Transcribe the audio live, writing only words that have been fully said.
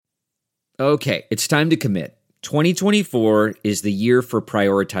Okay, it's time to commit. 2024 is the year for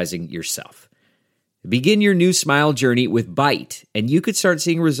prioritizing yourself. Begin your new smile journey with Byte, and you could start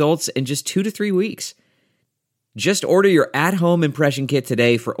seeing results in just 2 to 3 weeks. Just order your at-home impression kit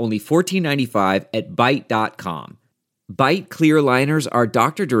today for only $14.95 at Byte.com. Byte clear liners are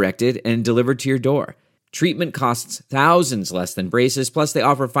doctor-directed and delivered to your door. Treatment costs thousands less than braces, plus they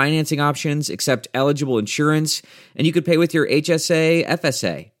offer financing options, accept eligible insurance, and you could pay with your HSA,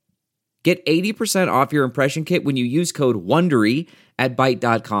 FSA. Get 80% off your impression kit when you use code WONDERY at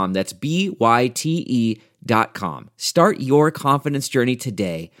Byte.com. That's BYTE.com. Start your confidence journey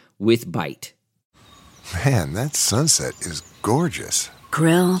today with Byte. Man, that sunset is gorgeous.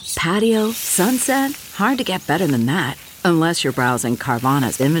 Grill, patio, sunset. Hard to get better than that. Unless you're browsing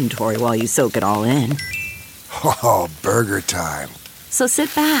Carvana's inventory while you soak it all in. Oh, burger time. So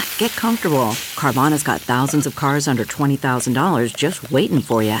sit back, get comfortable. Carvana's got thousands of cars under $20,000 just waiting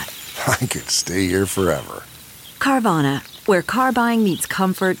for you. I could stay here forever. Carvana, where car buying meets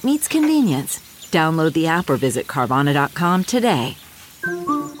comfort meets convenience. Download the app or visit Carvana.com today. A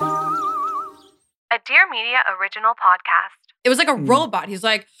Dear Media original podcast. It was like a robot. He's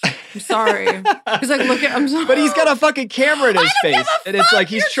like, I'm sorry. He's like, look at, I'm sorry. But he's got a fucking camera in his face. And it's like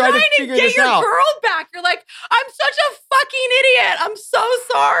he's trying to figure this out. Get your girl back. You're like, I'm such a fucking idiot. I'm so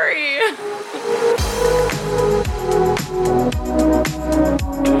sorry.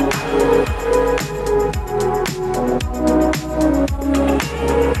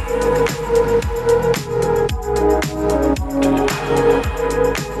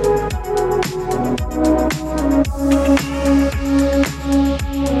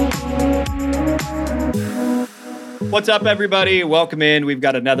 What's up, everybody? Welcome in. We've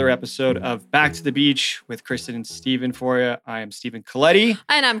got another episode of Back to the Beach with Kristen and Steven for you. I am Steven Coletti.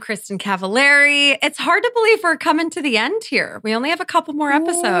 And I'm Kristen Cavallari. It's hard to believe we're coming to the end here. We only have a couple more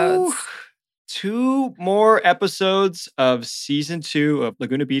episodes. Ooh. 2 more episodes of season 2 of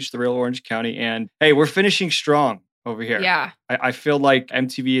Laguna Beach, the Real Orange County. And hey, we're finishing strong over here. Yeah. I feel like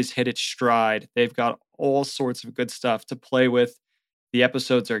MTV has hit its stride. They've got all sorts of good stuff to play with. The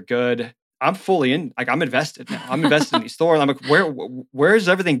episodes are good. I'm fully in. Like, I'm invested now. I'm invested in these stories. I'm like, where is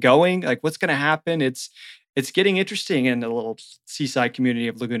everything going? Like, what's going to happen? It's getting interesting in the little seaside community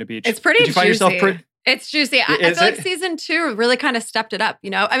of Laguna Beach. It's pretty Did you find juicy. yourself It's juicy. I feel like season 2 really kind of stepped it up,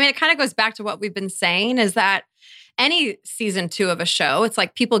 you know? I mean, it kind of goes back to what we've been saying is that any season 2 of a show, it's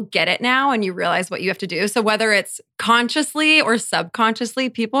like people get it now and you realize what you have to do. So whether it's consciously or subconsciously,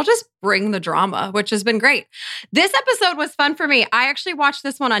 people just bring the drama, which has been great. This episode was fun for me. I actually watched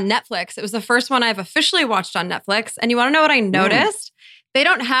this one on Netflix. It was the first one I've officially watched on Netflix. And you want to know what I noticed? They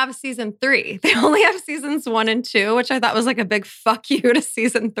don't have season 3. They only have seasons 1 and 2, which I thought was like a big fuck you to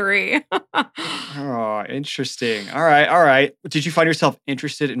season 3. Oh, interesting. All right. Did you find yourself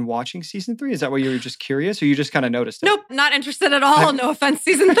interested in watching season 3? Is that why you were just curious or you just kind of noticed it? Nope, not interested at all. No offense,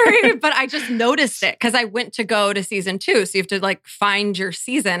 season 3, but I just noticed it because I went to go to season 2. So you have to like find your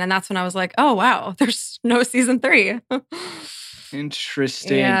season. And that's when I was like, oh, wow, there's no season 3.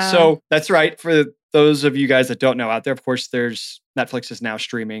 Interesting. Yeah. So that's right. For those of you guys that don't know out there, of course, Netflix is now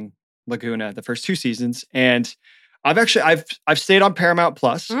streaming Laguna, the first 2 seasons. And I've stayed on Paramount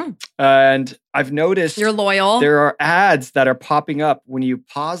Plus, and I've noticed you're loyal. There are ads that are popping up when you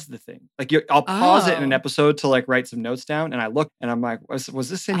pause the thing. Like I'll pause it in an episode to like write some notes down, and I look and I'm like, was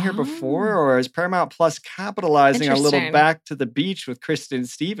this in here before, or is Paramount Plus capitalizing a little Back to the Beach with Kristen and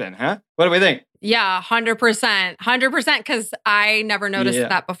Steven? Huh? What do we think? Yeah, 100%, because I never noticed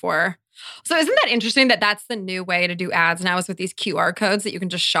that before. So isn't that interesting that that's the new way to do ads now is with these QR codes that you can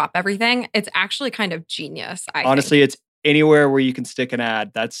just shop everything? It's actually kind of genius, Honestly, think. It's anywhere where you can stick an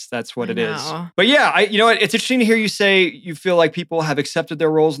ad. That's what it is. But yeah, you know what? It's interesting to hear you say you feel like people have accepted their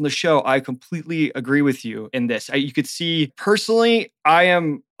roles in the show. I completely agree with you in this. You could see, personally, I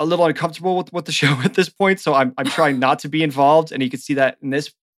am a little uncomfortable with the show at this point, so I'm trying not to be involved, and you can see that in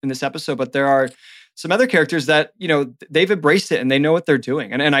this episode. But there are some other characters that, you know, they've embraced it and they know what they're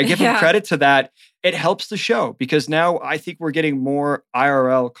doing. And I give them credit to that. It helps the show because now I think we're getting more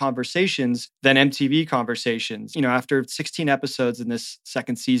IRL conversations than MTV conversations. You know, after 16 episodes in this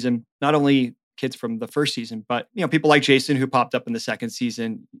second season, not only kids from the first season, but, you know, people like Jason who popped up in the second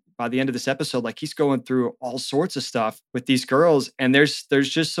season. By the end of this episode, like he's going through all sorts of stuff with these girls. And there's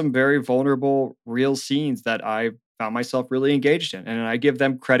just some very vulnerable, real scenes that I found myself really engaged in. And I give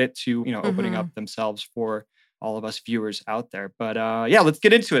them credit to, you know, opening up themselves for all of us viewers out there. But yeah, let's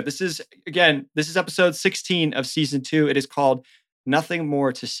get into it. This is episode 16 of season 2. It is called Nothing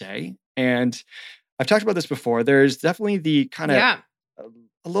More to Say. And I've talked about this before. There's definitely the kind of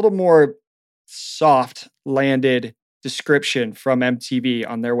a little more soft landed description from MTV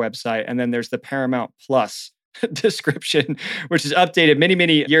on their website. And then there's the Paramount Plus description, which is updated many,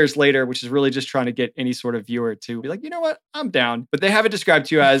 many years later, which is really just trying to get any sort of viewer to be like, you know what, I'm down. But they have it described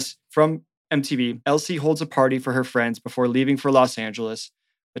to you as, from MTV, Elsie holds a party for her friends before leaving for Los Angeles,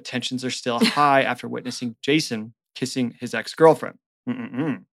 but tensions are still high after witnessing Jason kissing his ex-girlfriend.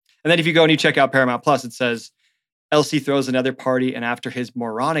 And then if you go and you check out Paramount Plus, it says, Elsie throws another party, and after his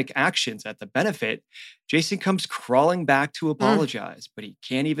moronic actions at the benefit, Jason comes crawling back to apologize, but he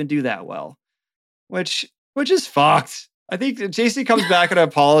can't even do that well, which is fucked. I think Jason comes back and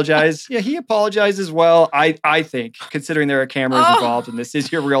apologizes. Yeah, he apologizes well, I think, considering there are cameras involved and this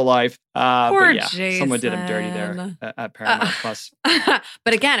is your real life. Poor but yeah, Jason. Someone did him dirty there at Paramount Plus.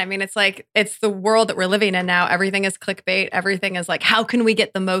 But again, I mean, it's like, it's the world that we're living in now. Everything is clickbait. Everything is like, how can we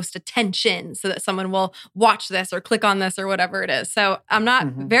get the most attention so that someone will watch this or click on this or whatever it is? So I'm not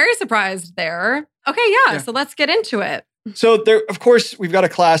very surprised there. Okay, yeah, so let's get into it. So there, of course, we've got a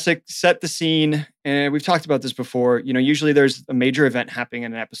classic, set the scene. And we've talked about this before. You know, usually there's a major event happening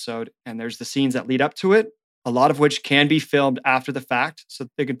in an episode and there's the scenes that lead up to it, a lot of which can be filmed after the fact. So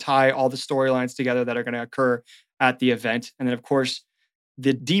they can tie all the storylines together that are going to occur at the event. And then, of course,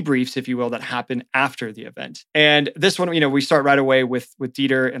 the debriefs, if you will, that happen after the event. And this one, you know, we start right away with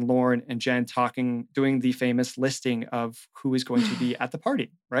Dieter and Lauren and Jen doing the famous listing of who is going to be at the party,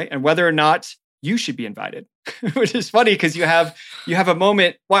 right? And whether or not you should be invited, which is funny because you have a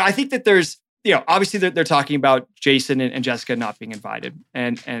moment. Well, I think that there's, you know, obviously they're talking about Jason and Jessica not being invited.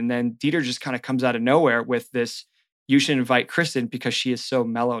 And then Dieter just kind of comes out of nowhere with this, you should invite Kristen because she is so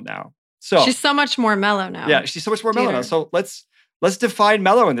mellow now. So she's so much more mellow now. Yeah, she's so much more mellow now. So let's define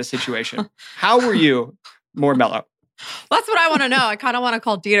mellow in this situation. How were you more mellow? That's what I want to know. I kind of want to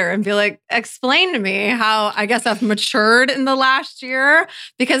call Dieter and be like, explain to me how I guess I've matured in the last year,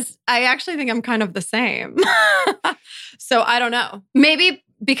 because I actually think I'm kind of the same. So I don't know. Maybe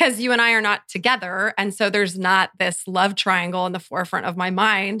because you and I are not together. And so there's not this love triangle in the forefront of my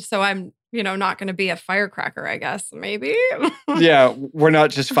mind. So I'm, you know, not going to be a firecracker, I guess, maybe. Yeah, we're not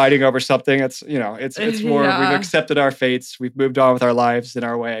just fighting over something. It's, you know, it's more, we've accepted our fates. We've moved on with our lives in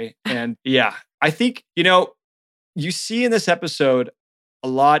our way. And yeah, I think, you know, you see in this episode a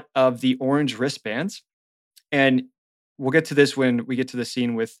lot of the orange wristbands. And we'll get to this when we get to the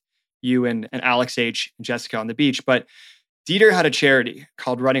scene with you and Alex H. and Jessica on the beach. But Dieter had a charity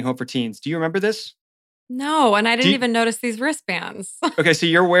called Running Home for Teens. Do you remember this? No, and I didn't even notice these wristbands. Okay, so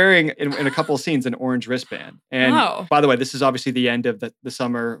you're wearing, in a couple of scenes, an orange wristband. And by the way, this is obviously the end of the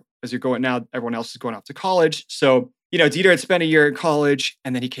summer. As you're going now, everyone else is going off to college. So, you know, Dieter had spent a year in college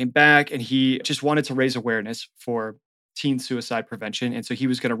and then he came back and he just wanted to raise awareness for teen suicide prevention. And so he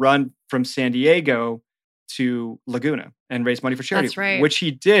was going to run from San Diego to Laguna and raise money for charity, That's right. which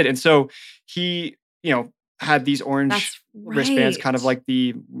he did. And so he, you know, had these orange wristbands, kind of like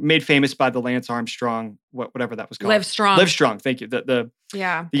made famous by the Lance Armstrong, whatever that was called. Live Strong. Thank you. The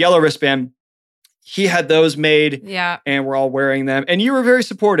Yeah. The yellow wristband. He had those made, and we're all wearing them. And you were very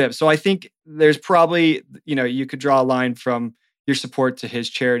supportive. So I think there's probably, you know, you could draw a line from your support to his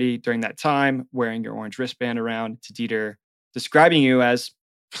charity during that time, wearing your orange wristband around, to Dieter describing you as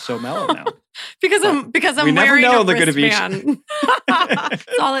so mellow now. because I'm wearing a wristband. That's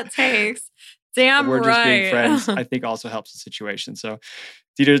all it takes. Damn we're right. Just being friends, I think also helps the situation. So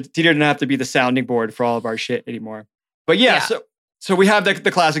Dieter didn't have to be the sounding board for all of our shit anymore. But so we have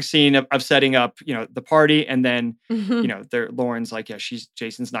the classic scene of setting up, you know, the party, and then, you know, Lauren's like, yeah,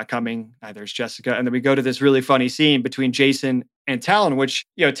 Jason's not coming. Neither is Jessica. And then we go to this really funny scene between Jason and Talon, which,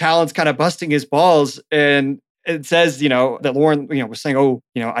 you know, Talon's kind of busting his balls, and it says, you know, that Lauren, you know, was saying, oh,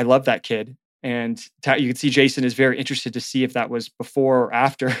 you know, I love that kid. And you can see Jason is very interested to see if that was before or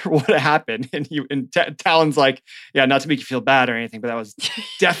after what happened. And Talon's like, yeah, not to make you feel bad or anything, but that was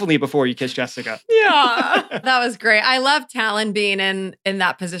definitely before you kissed Jessica. Yeah, that was great. I love Talon being in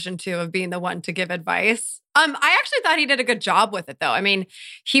that position too, of being the one to give advice. I actually thought he did a good job with it, though. I mean,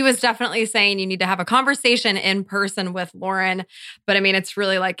 he was definitely saying you need to have a conversation in person with Lauren. But I mean, it's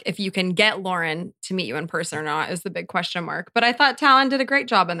really like if you can get Lauren to meet you in person or not is the big question mark. But I thought Talon did a great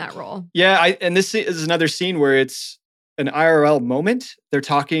job in that role. Yeah, and this is another scene where it's an IRL moment. They're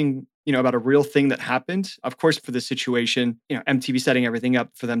talking, you know, about a real thing that happened. Of course, for the situation, you know, MTV setting everything up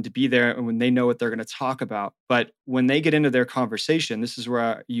for them to be there and when they know what they're going to talk about. But when they get into their conversation, this is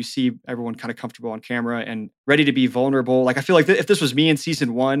where you see everyone kind of comfortable on camera and ready to be vulnerable. Like, I feel like if this was me in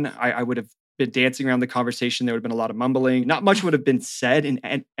season 1, I would have been dancing around the conversation. There would have been a lot of mumbling. Not much would have been said,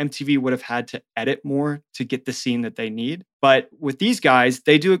 and MTV would have had to edit more to get the scene that they need. But with these guys,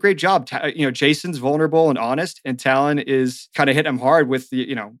 they do a great job. Jason's vulnerable and honest, and Talon is kind of hitting him hard with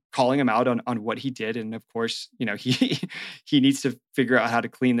calling him out on what he did. And of course, he needs to figure out how to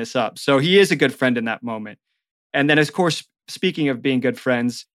clean this up. So he is a good friend in that moment. And then, of course, speaking of being good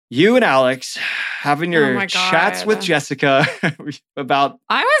friends, you and Alex having your chats with Jessica about...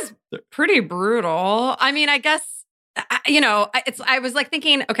 I was pretty brutal. I mean, I guess, I was like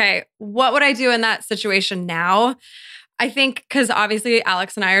thinking, okay, what would I do in that situation now? I think because obviously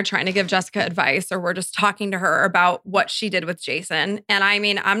Alex and I are trying to give Jessica advice, or we're just talking to her about what she did with Jason. And I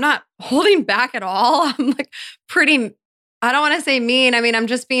mean, I'm not holding back at all. I'm like pretty... I don't want to say mean. I mean, I'm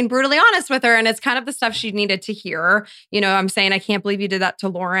just being brutally honest with her. And it's kind of the stuff she needed to hear. I'm saying, I can't believe you did that to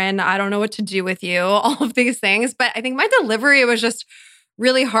Lauren. I don't know what to do with you. All of these things. But I think my delivery was just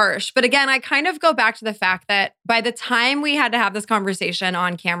really harsh. But again, I kind of go back to the fact that by the time we had to have this conversation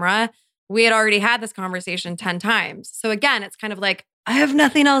on camera, we had already had this conversation 10 times. So again, it's kind of like, I have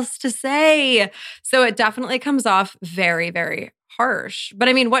nothing else to say. So it definitely comes off very, very harsh. But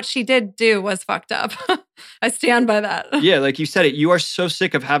I mean, what she did do was fucked up. I stand by that. Yeah, like you said it, you are so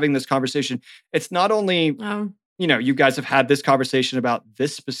sick of having this conversation. It's not only, you guys have had this conversation about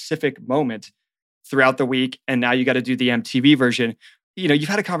this specific moment throughout the week, and now you got to do the MTV version. You've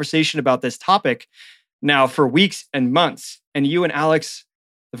had a conversation about this topic now for weeks and months. And you and Alex,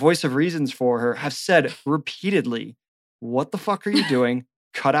 the voice of reasons for her, have said repeatedly, what the fuck are you doing?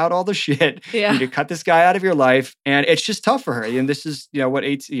 Cut out all the shit. Yeah. You need to cut this guy out of your life. And it's just tough for her. And this is, what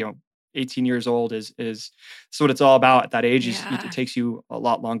 18 years old is what it's all about at that age. Yeah. It takes you a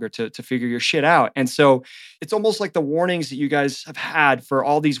lot longer to figure your shit out. And so it's almost like the warnings that you guys have had for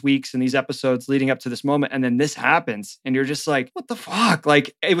all these weeks and these episodes leading up to this moment. And then this happens and you're just like, what the fuck?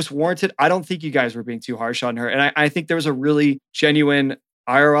 Like, it was warranted. I don't think you guys were being too harsh on her. And I think there was a really genuine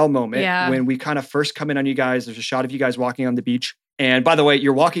IRL moment when we kind of first come in on you guys. There's a shot of you guys walking on the beach. And by the way,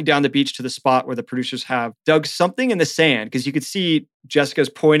 you're walking down the beach to the spot where the producers have dug something in the sand, because you could see Jessica's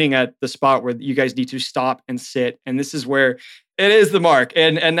pointing at the spot where you guys need to stop and sit. And this is where it is the mark.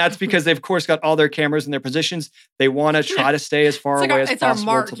 And that's because they've, of course, got all their cameras in their positions. They want to try to stay as far away as possible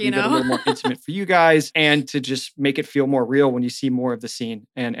mark, to leave it a little more intimate for you guys and to just make it feel more real when you see more of the scene.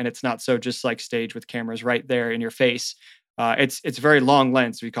 And it's not so just like stage with cameras right there in your face. It's very long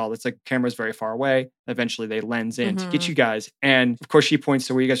lens, we call it. It's like camera's very far away. Eventually they lens in to get you guys. And of course she points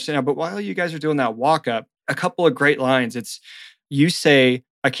to where you guys sit now. But while you guys are doing that walk up, a couple of great lines. You say,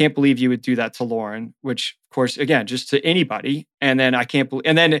 I can't believe you would do that to Lauren, which of course, again, just to anybody. And then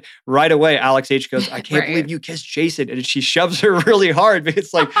and then right away, Alex H goes, I can't believe you kissed Jason. And she shoves her really hard. But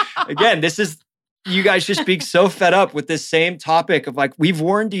it's like, again, this is you guys just being so fed up with this same topic of like, we've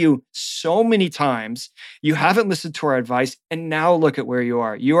warned you so many times. You haven't listened to our advice. And now look at where you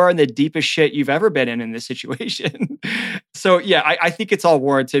are. You are in the deepest shit you've ever been in this situation. So yeah, I think it's all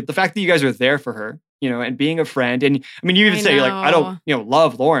warranted. The fact that you guys are there for her, and being a friend. And I mean, you even say, you're like, I don't,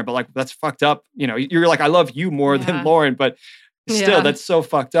 love Lauren, but like, that's fucked up. You're like, I love you more than Lauren, but still, that's so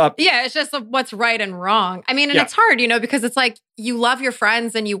fucked up. Yeah, it's just what's right and wrong. I mean, and it's hard, because it's like you love your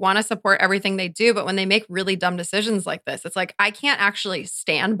friends and you want to support everything they do. But when they make really dumb decisions like this, it's like, I can't actually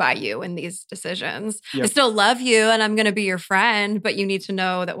stand by you in these decisions. Yep. I still love you and I'm going to be your friend, but you need to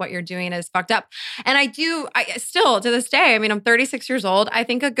know that what you're doing is fucked up. And I still, to this day, I mean, I'm 36 years old. I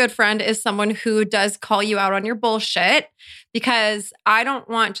think a good friend is someone who does call you out on your bullshit, because I don't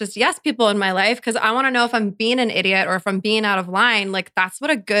want just yes people in my life, because I want to know if I'm being an idiot or if I'm being out of line. Like, that's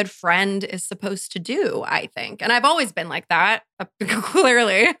what a good friend is supposed to do, I think. And I've always been like that,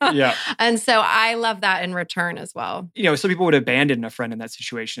 clearly. Yeah. And so I love that in return as well. Some people would abandon a friend in that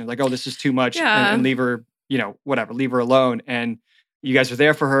situation. Like, oh, this is too much, and leave her, leave her alone. And you guys are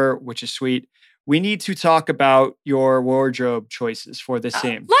there for her, which is sweet. We need to talk about your wardrobe choices for this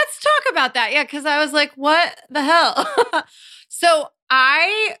scene. Let's talk about that. Yeah, because I was like, what the hell? So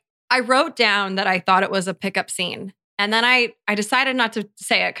I wrote down that I thought it was a pickup scene. And then I decided not to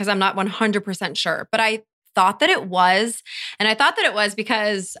say it because I'm not 100% sure. But I thought that it was. And I thought that it was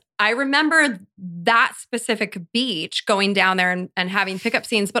because I remember that specific beach, going down there and having pickup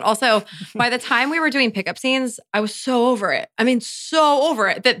scenes. But also, by the time we were doing pickup scenes, I was so over it. I mean, so over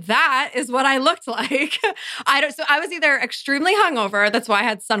it that is what I looked like. So I was either extremely hungover. That's why I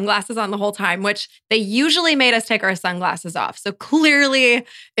had sunglasses on the whole time, which they usually made us take our sunglasses off. So clearly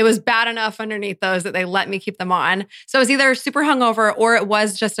it was bad enough underneath those that they let me keep them on. So it was either super hungover or it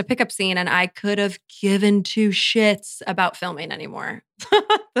was just a pickup scene and I could have given two shits about filming anymore.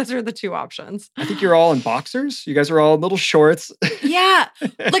 Those are the two options. I think you're all in boxers. You guys are all in little shorts. Yeah.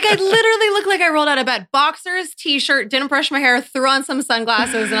 Like I literally look like I rolled out of bed. Boxers, t-shirt, didn't brush my hair, threw on some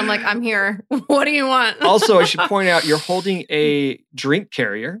sunglasses, and I'm like, I'm here. What do you want? Also, I should point out, you're holding a drink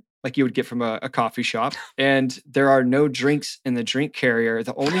carrier like you would get from a coffee shop. And there are no drinks in the drink carrier.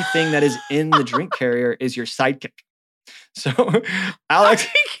 The only thing that is in the drink carrier is your sidekick. So Alex,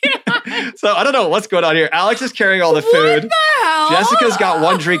 so I don't know what's going on here. Alex is carrying all the food. What the hell? Jessica's got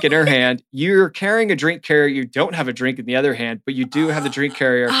one drink in her hand. You're carrying a drink carrier. You don't have a drink in the other hand, but you do have the drink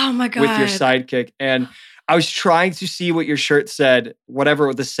carrier with your sidekick. And I was trying to see what your shirt said,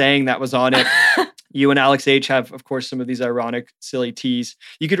 whatever the saying that was on it. You and Alex H have, of course, some of these ironic, silly teas.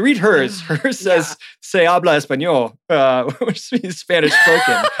 You could read hers. Hers says, "Se habla español," which means Spanish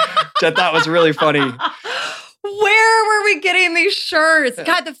spoken, which I thought was really funny. Where were we getting these shirts?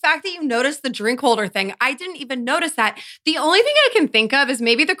 God, the fact that you noticed the drink holder thing, I didn't even notice that. The only thing I can think of is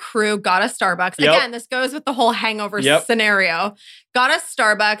maybe the crew got a Starbucks. Yep. Again, this goes with the whole hangover scenario. Got a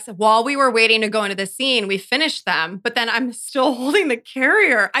Starbucks while we were waiting to go into the scene. We finished them, but then I'm still holding the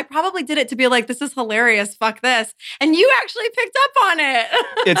carrier. I probably did it to be like, this is hilarious. Fuck this. And you actually picked up on it.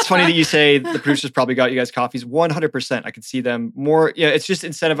 It's funny that you say the producers probably got you guys coffees. 100%. I could see them more. Yeah, it's just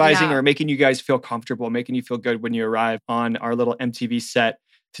incentivizing or making you guys feel comfortable, making you feel good when you arrive on our little MTV set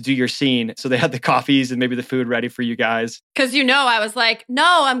to do your scene. So they had the coffees and maybe the food ready for you guys. Because, I was like,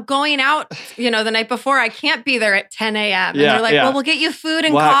 no, I'm going out, the night before. I can't be there at 10 a.m. And they're like, well, we'll get you food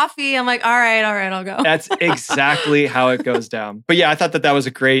and coffee. I'm like, all right, I'll go. That's exactly how it goes down. But yeah, I thought that was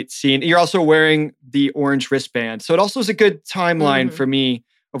a great scene. You're also wearing the orange wristband. So it also is a good timeline for me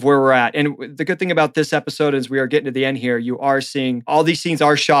of where we're at. And the good thing about this episode is we are getting to the end here. You are seeing all these scenes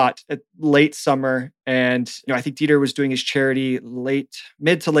are shot at late summer. And, I think Dieter was doing his charity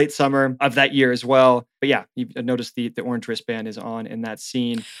mid to late summer of that year as well. But yeah, you noticed the orange wristband is on in that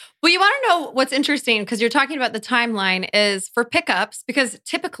scene. Well, you want to know what's interesting, because you're talking about the timeline, is for pickups, because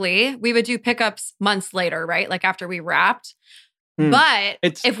typically we would do pickups months later, right? Like after we wrapped. But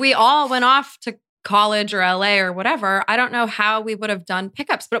if we all went off to college or LA or whatever, I don't know how we would have done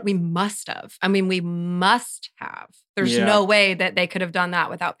pickups, but we must have. I mean, we must have. There's no way that they could have done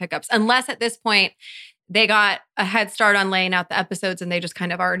that without pickups, unless at this point they got a head start on laying out the episodes and they just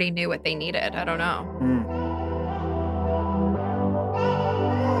kind of already knew what they needed. I don't know.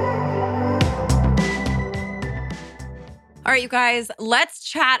 All right, you guys, let's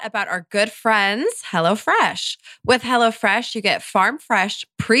chat about our good friends, HelloFresh. With HelloFresh, you get farm-fresh,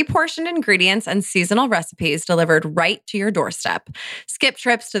 pre-portioned ingredients and seasonal recipes delivered right to your doorstep. Skip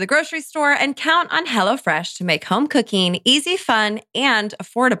trips to the grocery store and count on HelloFresh to make home cooking easy, fun, and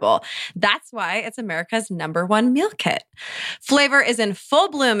affordable. That's why it's America's #1 meal kit. Flavor is in full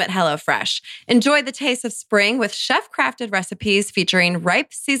bloom at HelloFresh. Enjoy the taste of spring with chef-crafted recipes featuring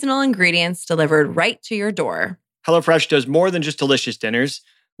ripe seasonal ingredients delivered right to your door. HelloFresh does more than just delicious dinners.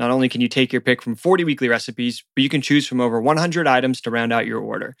 Not only can you take your pick from 40 weekly recipes, but you can choose from over 100 items to round out your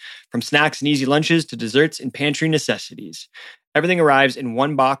order. From snacks and easy lunches to desserts and pantry necessities. Everything arrives in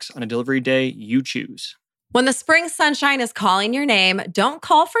one box on a delivery day you choose. When the spring sunshine is calling your name, don't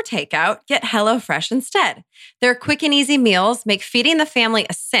call for takeout, get HelloFresh instead. Their quick and easy meals make feeding the family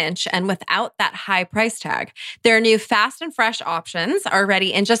a cinch and without that high price tag. Their new fast and fresh options are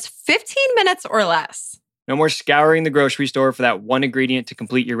ready in just 15 minutes or less. No more scouring the grocery store for that one ingredient to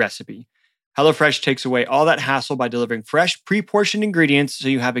complete your recipe. HelloFresh takes away all that hassle by delivering fresh, pre-portioned ingredients so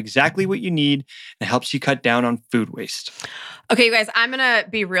you have exactly what you need and helps you cut down on food waste. Okay, you guys, I'm going to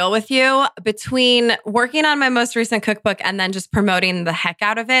be real with you. Between working on my most recent cookbook and then just promoting the heck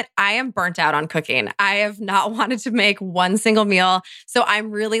out of it, I am burnt out on cooking. I have not wanted to make one single meal. So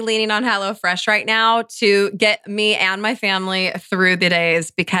I'm really leaning on HelloFresh right now to get me and my family through the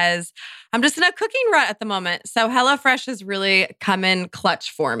days because I'm just in a cooking rut at the moment. So HelloFresh has really come in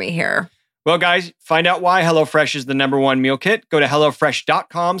clutch for me here. Well, guys, find out why HelloFresh is the #1 meal kit. Go to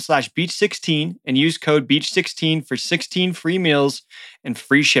HelloFresh.com/Beach16 and use code Beach16 for 16 free meals and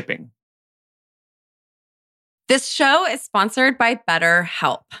free shipping. This show is sponsored by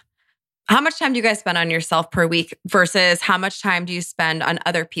BetterHelp. How much time do you guys spend on yourself per week versus how much time do you spend on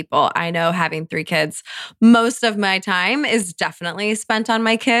other people? I know having 3 kids, most of my time is definitely spent on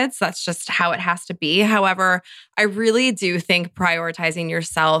my kids. That's just how it has to be. However, I really do think prioritizing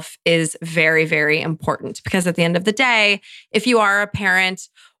yourself is very, very important because at the end of the day, if you are a parent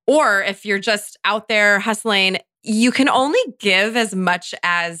or if you're just out there hustling, you can only give as much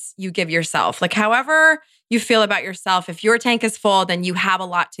as you give yourself. Like however you feel about yourself. If your tank is full, then you have a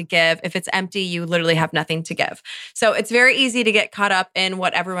lot to give. If it's empty, you literally have nothing to give. So it's very easy to get caught up in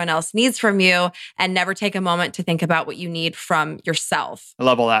what everyone else needs from you and never take a moment to think about what you need from yourself. I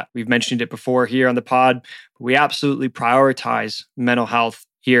love all that. We've mentioned it before here on the pod, but we absolutely prioritize mental health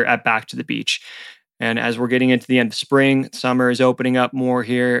here at Back to the Beach. And as we're getting into the end of spring, summer is opening up more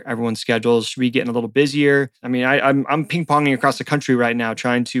here. Everyone's schedules should be getting a little busier. I mean, I'm ping-ponging across the country right now,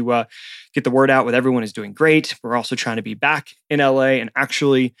 trying to get the word out with everyone is doing great. We're also trying to be back in LA and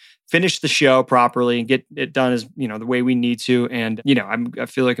actually finish the show properly and get it done as, the way we need to. And, I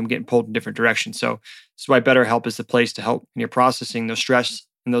feel like I'm getting pulled in different directions. So this is why BetterHelp is the place to help when you're processing those stress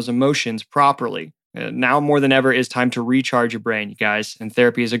and those emotions properly. Now more than ever is time to recharge your brain, you guys, and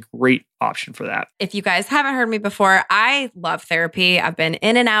therapy is a great option for that. If you guys haven't heard me before, I love therapy. I've been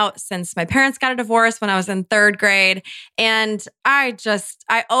in and out since my parents got a divorce when I was in 3rd grade. And I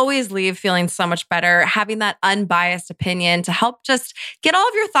always leave feeling so much better, having that unbiased opinion to help just get all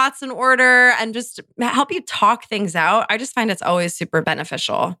of your thoughts in order and just help you talk things out. I just find it's always super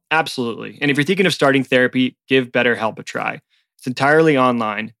beneficial. Absolutely. And if you're thinking of starting therapy, give BetterHelp a try. It's entirely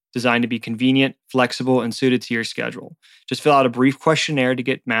online, designed to be convenient, flexible, and suited to your schedule. Just fill out a brief questionnaire to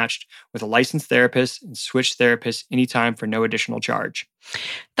get matched with a licensed therapist and switch therapists anytime for no additional charge.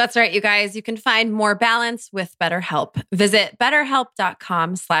 That's right, you guys. You can find more balance with BetterHelp. Visit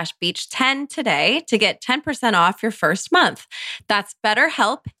betterhelp.com/beach10 today to get 10% off your first month. That's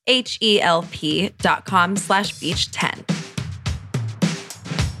BetterHelp, HELP.com/beach10.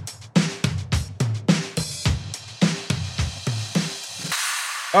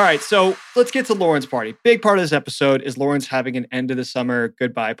 All right, so let's get to Lauren's party. Big part of this episode is Lauren's having an end of the summer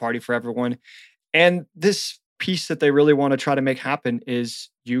goodbye party for everyone. And this piece that they really want to try to make happen is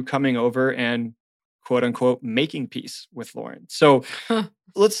you coming over and quote unquote making peace with Lauren. So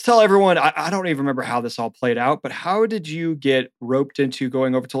let's tell everyone, I don't even remember how this all played out, but how did you get roped into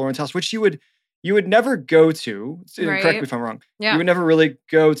going over to Lauren's house, which you would never go to, right? Correct me if I'm wrong. Yeah. You would never really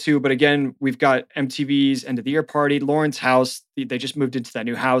go to, but again, we've got MTV's end of the year party, Lauren's house. They just moved into that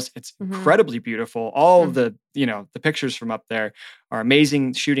new house. It's incredibly beautiful. All of the pictures from up there are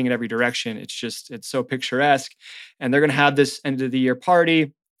amazing, shooting in every direction. It's so picturesque. And they're going to have this end of the year party.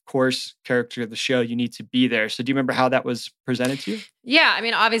 Of course, character of the show, you need to be there. So do you remember how that was presented to you? Yeah. I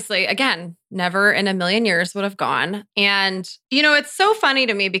mean, obviously, again, never in a million years would have gone. And, it's so funny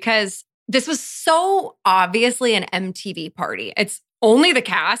to me because this was so obviously an MTV party. It's only the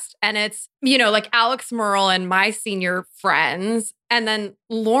cast and it's, like Alex Merle and my senior friends and then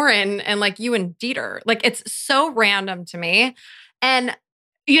Lauren and like you and Dieter. Like it's so random to me. And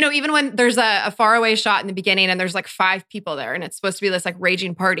even when there's a faraway shot in the beginning and there's like 5 people there and it's supposed to be this like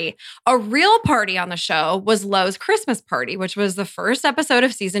raging party, a real party on the show was Lowe's Christmas party, which was the first episode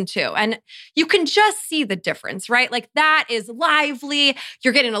of season 2. And you can just see the difference, right? Like that is lively.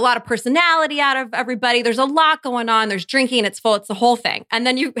 You're getting a lot of personality out of everybody. There's a lot going on. There's drinking. It's full. It's the whole thing. And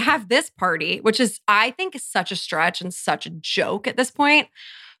then you have this party, which is, I think, such a stretch and such a joke at this point.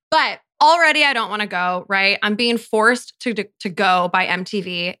 But already I don't want to go, right? I'm being forced to go by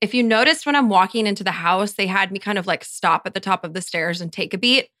MTV. If you noticed when I'm walking into the house, they had me kind of like stop at the top of the stairs and take a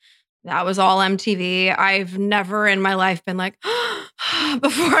beat. That was all MTV. I've never in my life been like,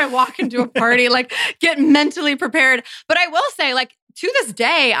 before I walk into a party, like get mentally prepared. But I will say, like, to this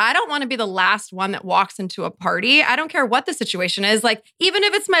day, I don't want to be the last one that walks into a party. I don't care what the situation is. Like, even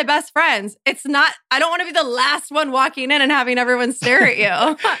if it's my best friends, I don't want to be the last one walking in and having everyone stare at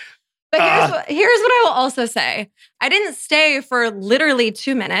you. But here's what I will also say. I didn't stay for literally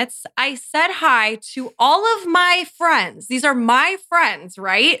 2 minutes. I said hi to all of my friends. These are my friends,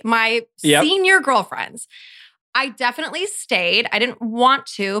 right? My senior girlfriends. I definitely stayed. I didn't want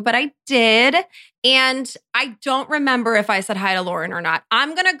to, but I did. And I don't remember if I said hi to Lauren or not.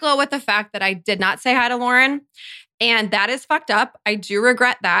 I'm going to go with the fact that I did not say hi to Lauren. And that is fucked up. I do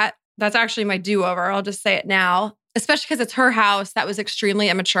regret that. That's actually my do-over. I'll just say it now, especially because it's her house. That was extremely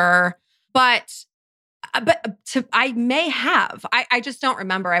immature. But I may have. I just don't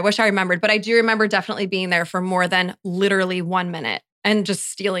remember. I wish I remembered. But I do remember definitely being there for more than literally 1 minute and just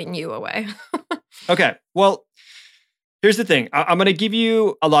stealing you away. Okay. Well, here's the thing. I'm going to give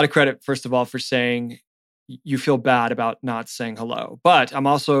you a lot of credit, first of all, for saying you feel bad about not saying hello. But I'm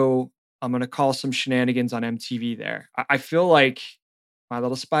going to call some shenanigans on MTV there. I feel like my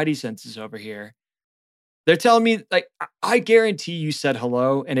little spidey senses over here. They're telling me, like, I guarantee you said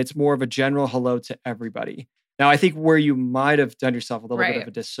hello, and it's more of a general hello to everybody. Now, I think where you might have done yourself a little bit of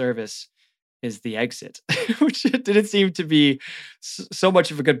a disservice is the exit, which didn't seem to be so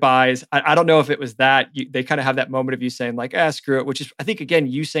much of a goodbyes. I don't know if it was that. They kind of have that moment of you saying like, screw it, which is, I think, again,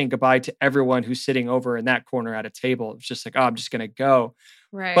 you saying goodbye to everyone who's sitting over in that corner at a table. It's just like, oh, I'm just going to go.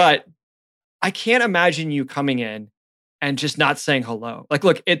 Right. But I can't imagine you coming in and just not saying hello. Like,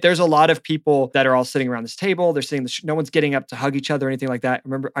 look, there's a lot of people that are all sitting around this table. They're sitting, no one's getting up to hug each other or anything like that.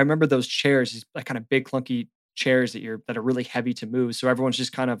 I remember those chairs, these like kind of big clunky chairs that are really heavy to move. So everyone's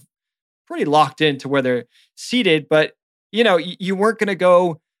just kind of pretty locked into where they're seated. But, you weren't going to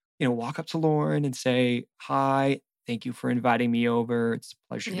go, walk up to Lauren and say, hi, thank you for inviting me over. It's a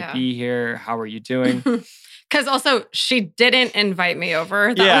pleasure to be here. How are you doing? Because also she didn't invite me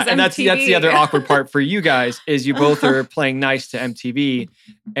over. That was and MTV. that's the other awkward part for you guys is you both are playing nice to MTV.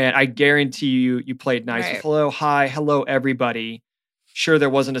 And I guarantee you played nice. Right. With hello, hi, hello, everybody. Sure, there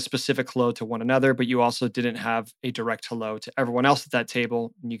wasn't a specific hello to one another, but you also didn't have a direct hello to everyone else at that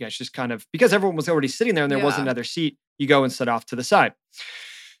table. And you guys just kind of, because everyone was already sitting there and there wasn't another seat, you go and sit off to the side.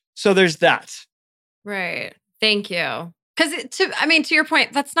 So there's that. Right. Thank you. Because to your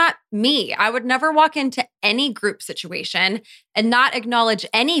point, that's not me. I would never walk into any group situation and not acknowledge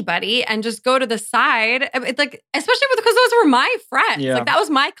anybody and just go to the side. It's like, especially because those were my friends. Yeah. Like that was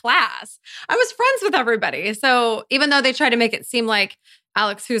my class. I was friends with everybody. So even though they tried to make it seem like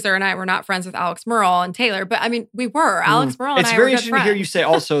Alex Hooser and I were not friends with Alex Merle and Taylor, but I mean, we were. Alex Merle and I were good friends. It's very interesting to hear you say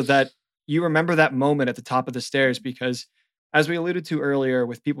also that you remember that moment at the top of the stairs because as we alluded to earlier,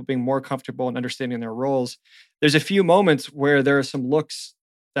 with people being more comfortable and understanding their roles, there's a few moments where there are some looks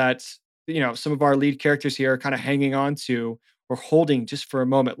that, some of our lead characters here are kind of hanging on to or holding just for a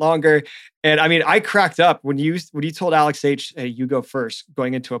moment longer. And I mean, I cracked up when you told Alex H, hey, you go first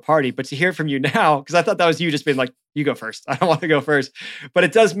going into a party, but to hear from you now, because I thought that was you just being like, you go first. I don't want to go first, but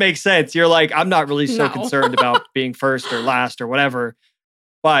it does make sense. You're like, I'm not really so concerned about being first or last or whatever,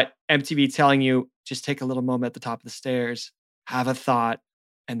 but MTV telling you, just take a little moment at the top of the stairs, have a thought,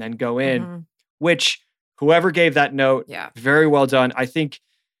 and then go in, which whoever gave that note, very well done. I think,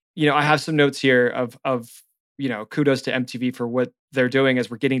 I have some notes here of kudos to MTV for what they're doing as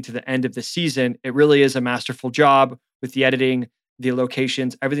we're getting to the end of the season. It really is a masterful job with the editing, the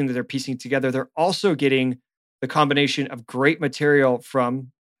locations, everything that they're piecing together. They're also getting the combination of great material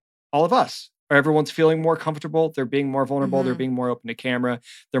from all of us. Everyone's feeling more comfortable. They're being more vulnerable. They're being more open to camera.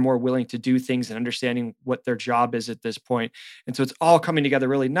 They're more willing to do things and understanding what their job is at this point. And so it's all coming together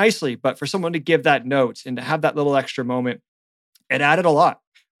really nicely. But for someone to give that note and to have that little extra moment, it added a lot.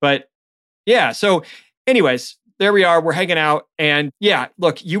 But yeah, so anyways, there we are. We're hanging out. And yeah,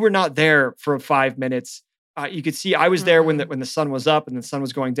 look, you were not there for 5 minutes. You could see I was there when the sun was up and the sun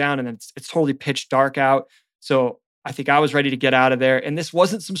was going down and then it's totally pitch dark out. So I think I was ready to get out of there. And this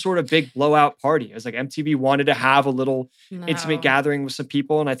wasn't some sort of big blowout party. It was like MTV wanted to have a little intimate gathering with some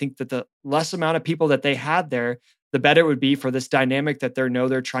people. And I think that the less amount of people that they had there, the better it would be for this dynamic that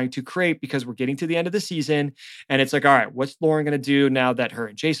they're trying to create because we're getting to the end of the season. And it's like, all right, what's Lauren going to do now that her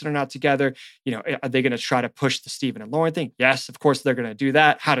and Jason are not together? Are they going to try to push the Steven and Lauren thing? Yes, of course they're going to do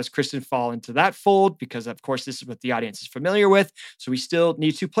that. How does Kristen fall into that fold? Because of course, this is what the audience is familiar with. So we still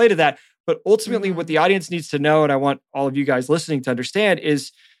need to play to that. But ultimately, what the audience needs to know, and I want all of you guys listening to understand,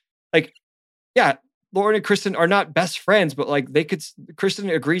 is like, yeah, Lauren and Kristen are not best friends, but like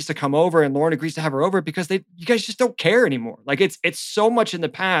Kristen agrees to come over and Lauren agrees to have her over because you guys just don't care anymore. Like it's so much in the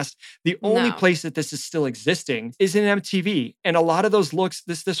past. The only place that this is still existing is in MTV. And a lot of those looks,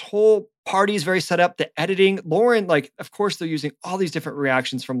 this whole party is very set up. The editing, Lauren, like, of course, they're using all these different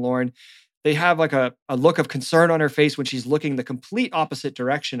reactions from Lauren. They have like a look of concern on her face when she's looking the complete opposite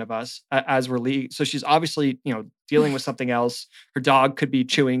direction of us as we're leaving. So she's obviously, dealing with something else. Her dog could be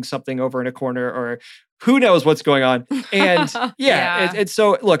chewing something over in a corner or who knows what's going on. And and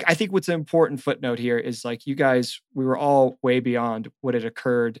so look, I think what's an important footnote here is like you guys, we were all way beyond what had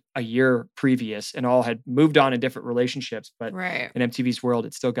occurred a year previous and all had moved on in different relationships. But in MTV's world,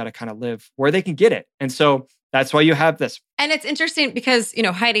 it's still got to kind of live where they can get it. And so that's why you have this. And it's interesting because,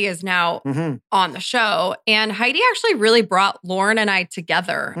 Heidi is now on the show and Heidi actually really brought Lauren and I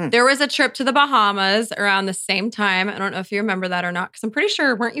together. There was a trip to the Bahamas around the same time. I don't know if you remember that or not, because I'm pretty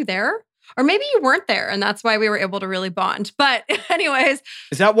sure, weren't you there? Or maybe you weren't there and that's why we were able to really bond. But anyways.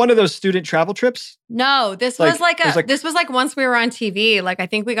 Is that one of those student travel trips? No, this was like once we were on TV, like I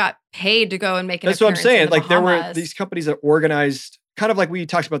think we got paid to go and make an appearance. That's what I'm saying. Like there were these companies that organized, kind of like we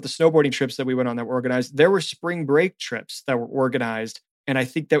talked about the snowboarding trips that we went on that were organized. There were spring break trips that were organized. And I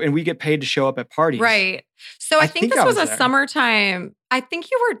think and we get paid to show up at parties. Right. So I think this was a summertime I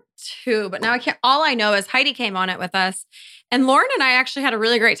think you were 2, but now I can't. All I know is Heidi came on it with us, and Lauren and I actually had a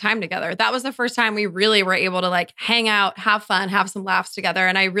really great time together. That was the first time we really were able to like hang out, have fun, have some laughs together.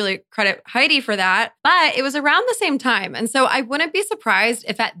 And I really credit Heidi for that. But it was around the same time. And so I wouldn't be surprised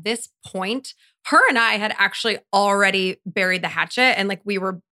if at this point, her and I had actually already buried the hatchet and like we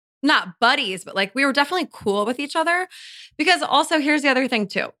were not buddies, but like we were definitely cool with each other. Because also here's the other thing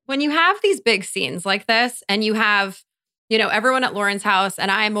too. When you have these big scenes like this and you have, you know, everyone at Lauren's house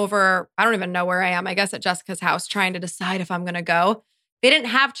and I'm over, I don't even know where I am, I guess at Jessica's house trying to decide if I'm going to go. They didn't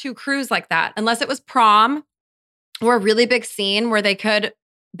have 2 crews like that unless it was prom or a really big scene where they could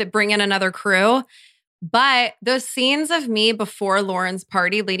bring in another crew. But those scenes of me before Lauren's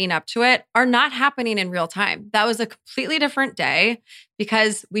party leading up to it are not happening in real time. That was a completely different day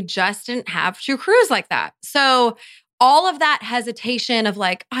because we just didn't have 2 crews like that. So all of that hesitation of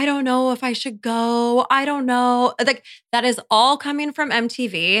like, I don't know if I should go. I don't know. Like that is all coming from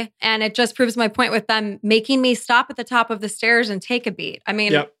MTV. And it just proves my point with them making me stop at the top of the stairs and take a beat. I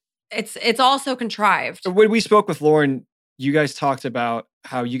mean, it's all so contrived. When we spoke with Lauren, you guys talked about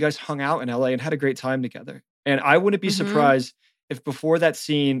how you guys hung out in LA and had a great time together. And I wouldn't be surprised if before that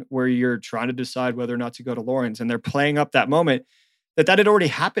scene where you're trying to decide whether or not to go to Lauren's and they're playing up that moment, that had already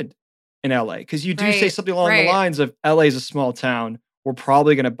happened in LA. Because you do say something along the lines of LA is a small town. We're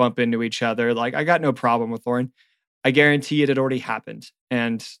probably going to bump into each other. Like, I got no problem with Lauren. I guarantee it had already happened.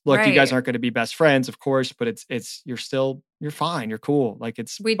 And look, you guys aren't going to be best friends, of course, but you're fine. You're cool. Like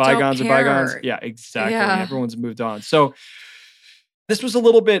bygones are bygones. Yeah, exactly. Yeah. Everyone's moved on. So this was a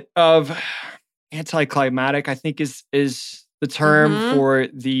little bit of anticlimactic, I think is the term for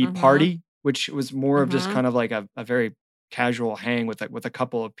the party, which was more of just kind of like a very casual hang with a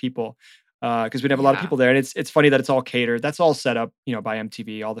couple of people. Because we'd have a lot of people there. And it's funny that it's all catered. That's all set up, you know, by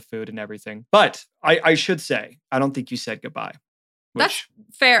MTV, all the food and everything. But I should say, I don't think you said goodbye. That's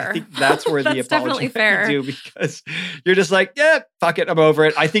fair. I think that's where the apology definitely fair. You do, because you're just like, yeah, fuck it, I'm over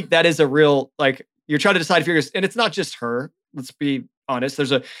it. I think that is a real, like, you're trying to decide if you're, and it's not just her. Let's be honest.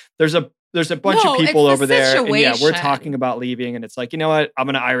 There's a bunch of people over there. And yeah, we're talking about leaving. And it's like, you know what? I'm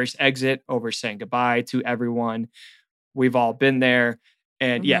going to Irish exit over saying goodbye to everyone. We've all been there.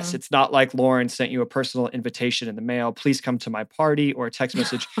 And yes, it's not like Lauren sent you a personal invitation in the mail. Please come to my party, or a text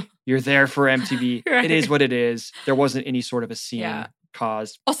message. You're there for MTV. Right. It is what it is. There wasn't any sort of a scene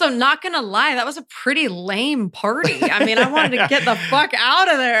caused. Also, not going to lie, that was a pretty lame party. I mean, I wanted to get the fuck out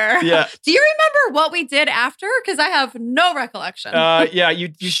of there. Yeah. Do you remember what we did after? Because I have no recollection. Yeah,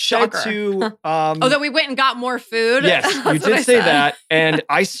 you said to... that we went and got more food? Yes, you did say that. And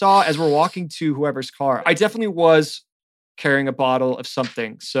I saw, as we're walking to whoever's car, I definitely was carrying a bottle of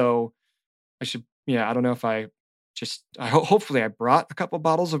something. So I should, I don't know if hopefully I brought a couple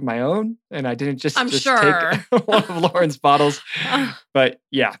bottles of my own and I didn't just take one of Lauren's bottles. But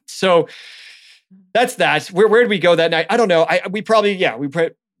yeah, so that's that. Where did we go that night? I don't know. We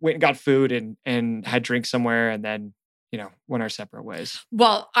went and got food and had drinks somewhere and then, went our separate ways.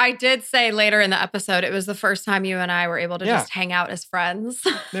 Well, I did say later in the episode, it was the first time you and I were able to just hang out as friends.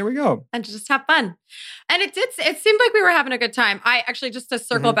 There we go. And just have fun. And it seemed like we were having a good time. I actually, just to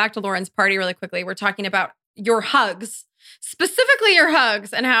circle back to Lauren's party really quickly, we're talking about your hugs, specifically your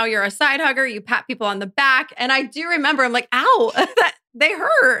hugs and how you're a side hugger. You pat people on the back. And I do remember, I'm like, ow, they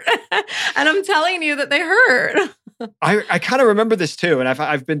hurt. And I'm telling you that they hurt. I kind of remember this too. And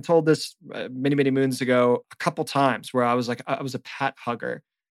I've been told this many, many moons ago a couple times where I was like, I was a pat hugger.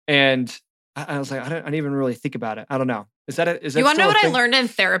 And I was like, I didn't even really think about it. I don't know. Is that you want to know what I learned in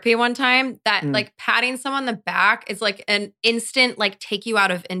therapy one time? That like patting someone on the back is like an instant, like take you out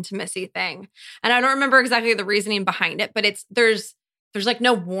of intimacy thing. And I don't remember exactly the reasoning behind it, but there's like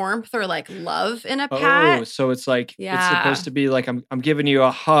no warmth or like love in a pat. Oh, so it's like, it's supposed to be like, I'm giving you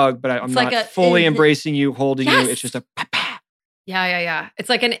a hug, but I'm not fully embracing you, holding you. It's just a pat. Yeah. It's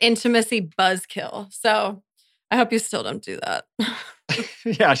like an intimacy buzzkill. So I hope you still don't do that.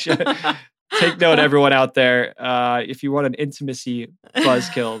 Yeah, sure. Take note, everyone out there. If you want an intimacy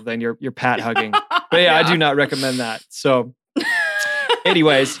buzzkill, then you're pat hugging. But I do not recommend that. So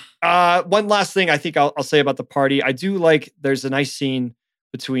anyways, one last thing I think I'll say about the party. I do like, there's a nice scene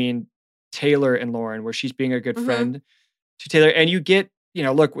between Taylor and Lauren where she's being a good friend to Taylor. And you get,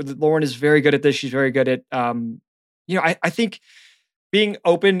 look, Lauren is very good at this. She's very good at, I think being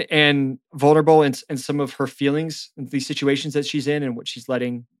open and vulnerable in some of her feelings and these situations that she's in and what she's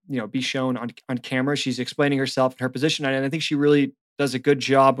letting, be shown on camera. She's explaining herself and her position. And I think she really does a good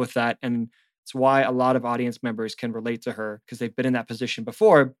job with that. And it's why a lot of audience members can relate to her because they've been in that position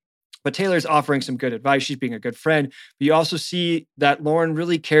before. But Taylor's offering some good advice. She's being a good friend. But you also see that Lauren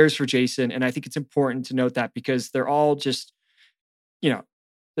really cares for Jason. And I think it's important to note that because they're all just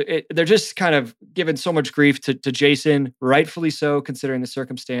they're just kind of giving so much grief to Jason, rightfully so, considering the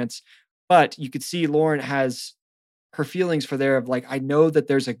circumstance. But you could see Lauren has her feelings for there of like, I know that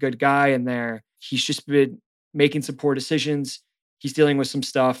there's a good guy in there. He's just been making some poor decisions. He's dealing with some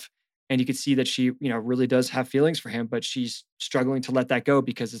stuff. And you could see that she, really does have feelings for him, but she's struggling to let that go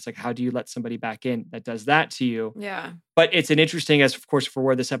because it's like, how do you let somebody back in that does that to you? Yeah. But it's an interesting, as of course, for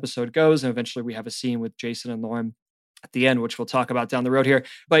where this episode goes. And eventually we have a scene with Jason and Lauren at the end, which we'll talk about down the road here.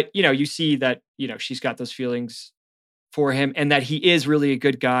 But, you see that, she's got those feelings for him and that he is really a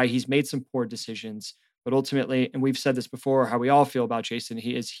good guy. He's made some poor decisions, but ultimately, and we've said this before, how we all feel about Jason,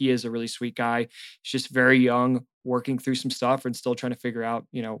 he is a really sweet guy. He's just very young, working through some stuff and still trying to figure out,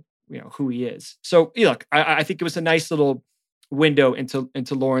 who he is. So look, I think it was a nice little window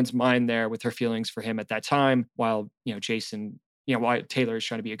into Lauren's mind there with her feelings for him at that time, while, Jason, while Taylor is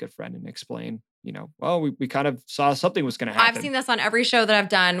trying to be a good friend and explain, well, we kind of saw something was going to happen. I've seen this on every show that I've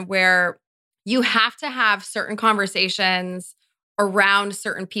done where you have to have certain conversations around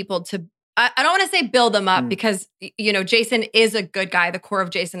certain people to, I don't want to say build them up because, Jason is a good guy. The core of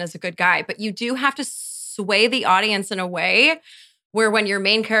Jason is a good guy, but you do have to sway the audience in a way where when your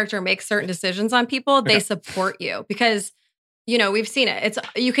main character makes certain decisions on people, they support you because, we've seen it.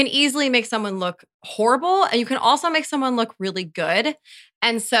 You can easily make someone look horrible and you can also make someone look really good.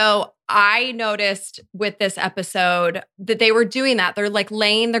 And so I noticed with this episode that they were doing that. They're like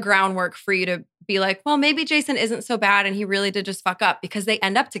laying the groundwork for you to be like, well, maybe Jason isn't so bad and he really did just fuck up because they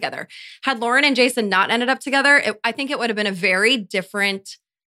end up together. Had Lauren and Jason not ended up together, I think it would have been a very different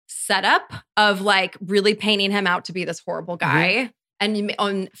setup of like really painting him out to be this horrible guy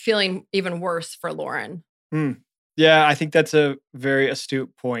and feeling even worse for Lauren. Yeah, I think that's a very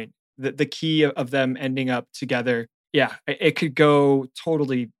astute point. The key of them ending up together, yeah, it could go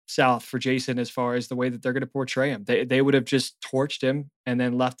totally south for Jason as far as the way that they're going to portray him. They would have just torched him and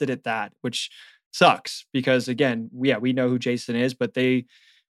then left it at that, which sucks because again, we know who Jason is, but they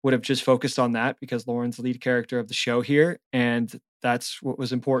would have just focused on that because Lauren's the lead character of the show here. And that's what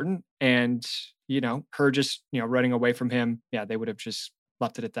was important. And, her just, running away from him. Yeah, they would have just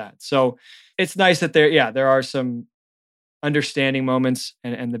left it at that. So it's nice that there are some understanding moments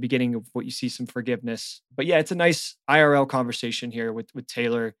and the beginning of what you see some forgiveness. But yeah, it's a nice IRL conversation here with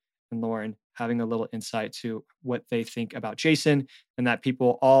Taylor and Lauren having a little insight to what they think about Jason and that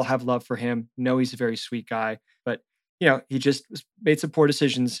people all have love for him, know he's a very sweet guy, but he just made some poor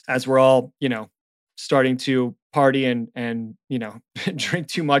decisions as we're all, starting to party and drink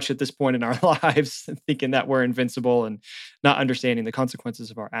too much at this point in our lives, thinking that we're invincible and not understanding the consequences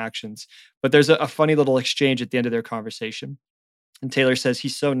of our actions. But there's a funny little exchange at the end of their conversation. And Taylor says,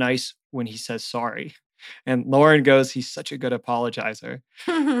 he's so nice when he says sorry. And Lauren goes, he's such a good apologizer.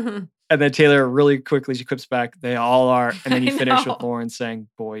 And then Taylor really quickly, she quips back, they all are. And then you finish with Lauren saying,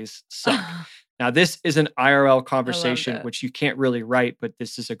 boys suck. Now, this is an IRL conversation, which you can't really write, but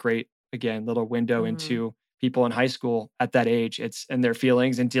this is a great, again, little window into people in high school at that age. It's and their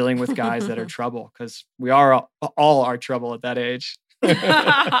feelings and dealing with guys that are trouble because we are all are trouble at that age.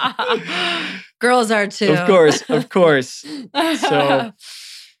 Girls are too. Of course. So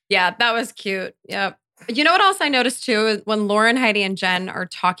yeah, that was cute. Yep. You know what else I noticed too is when Lauren, Heidi, and Jen are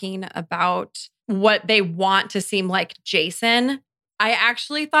talking about what they want to seem like Jason, I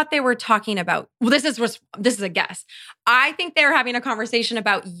actually thought they were talking about, this is a guess. I think they were having a conversation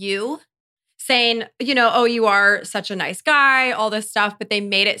about you saying, oh, you are such a nice guy, all this stuff, but they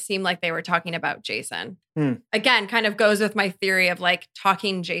made it seem like they were talking about Jason. Again, kind of goes with my theory of like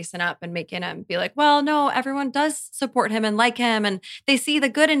talking Jason up and making him be like, well, no, everyone does support him and like him and they see the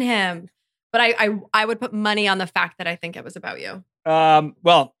good in him. But I would put money on the fact that I think it was about you.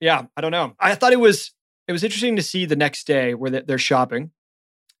 Well, yeah, I don't know. I thought it was interesting to see the next day where they're shopping.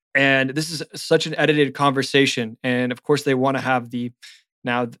 And this is such an edited conversation. And of course, they want to have the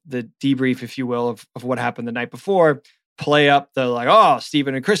debrief, if you will, of what happened the night before, play up the like, oh,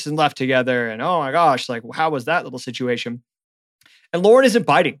 Steven and Kristen left together. And oh my gosh, like, how was that little situation? And Lauren isn't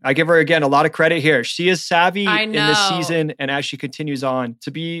biting. I give her, again, a lot of credit here. She is savvy in this season. And as she continues on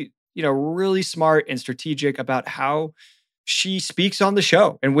to be, really smart and strategic about how she speaks on the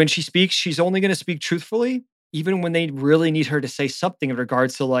show. And when she speaks, she's only going to speak truthfully, even when they really need her to say something in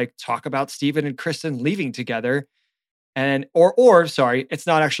regards to like talk about Steven and Kristen leaving together. And, or sorry, it's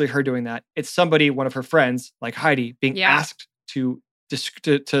not actually her doing that. It's somebody, one of her friends, like Heidi, being asked to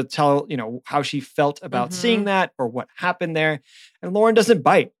tell, how she felt about seeing that or what happened there. And Lauren doesn't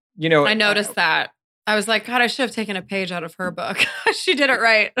bite, I noticed that. I was like, God, I should have taken a page out of her book. She did it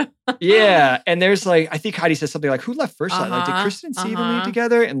right. Yeah. And there's like, I think Heidi says something like, who left first? Like, did Kristen and Steven leave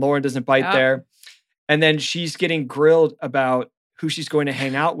together? And Lauren doesn't bite there. And then she's getting grilled about who she's going to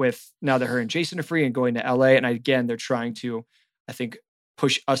hang out with now that her and Jason are free and going to LA. And again, they're trying to, I think,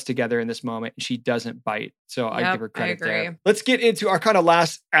 push us together in this moment. And she doesn't bite. So I give her credit there. Let's get into our kind of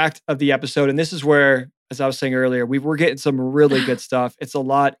last act of the episode. And this is where, as I was saying earlier, we're getting some really good stuff. It's a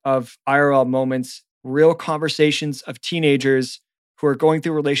lot of IRL moments, real conversations of teenagers who are going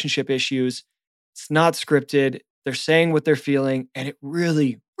through relationship issues. It's not scripted. They're saying what they're feeling. And it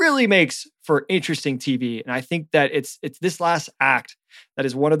really, really makes for interesting TV. And I think that it's this last act that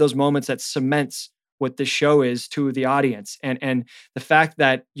is one of those moments that cements what this show is to the audience. And the fact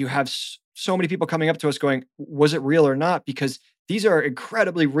that you have so many people coming up to us going, was it real or not? Because these are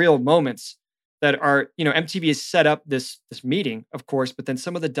incredibly real moments that are, MTV has set up this meeting, of course, but then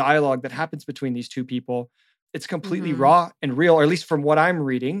some of the dialogue that happens between these two people, it's completely raw and real, or at least from what I'm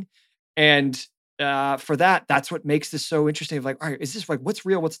reading. And for that's what makes this so interesting. Of like, all right, is this like, what's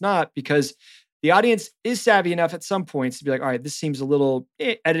real, what's not? Because the audience is savvy enough at some points to be like, all right, this seems a little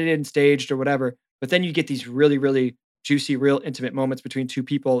edited and staged or whatever. But then you get these really, really juicy, real intimate moments between two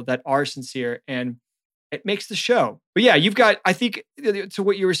people that are sincere, and it makes the show. But yeah, you've got, I think, to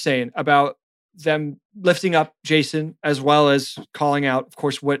what you were saying about them lifting up Jason as well as calling out, of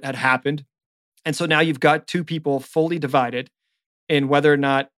course, what had happened. And so now you've got two people fully divided in whether or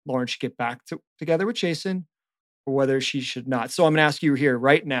not Lauren should get back together with Jason or whether she should not. So I'm going to ask you here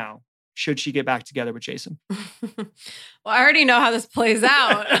right now, should she get back together with Jason? Well, I already know how this plays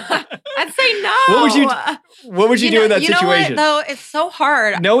out. I'd say no. What would you do in that situation? What, though? It's so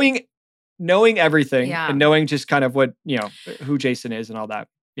hard. Knowing everything and knowing just kind of what, who Jason is and all that.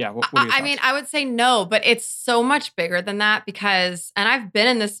 Yeah. What are your thoughts? I would say no, but it's so much bigger than that because, and I've been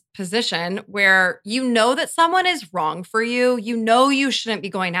in this position where you know that someone is wrong for you. You know you shouldn't be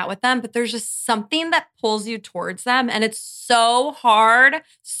going out with them, but there's just something that pulls you towards them. And it's so hard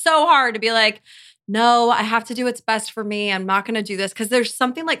to be like, no, I have to do what's best for me. I'm not going to do this because there's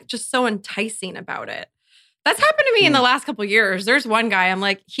something like just so enticing about it. That's happened to me in the last couple of years. There's one guy, I'm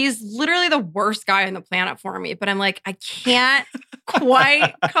like, he's literally the worst guy on the planet for me, but I'm like, I can't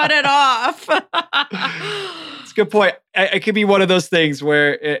quite cut it off. It's a good point. It could be one of those things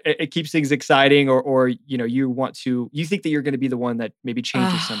where it keeps things exciting or you think that you're going to be the one that maybe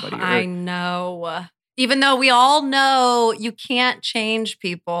changes somebody. I know. Even though we all know you can't change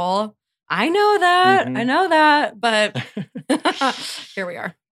people. I know that. I know that. But here we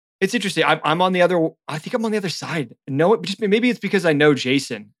are. It's interesting. I'm on the other. I think I'm on the other side. No, maybe it's because I know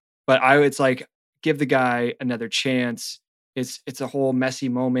Jason, but it's like give the guy another chance. It's a whole messy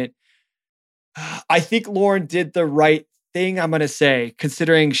moment. I think Lauren did the right thing. I'm gonna say,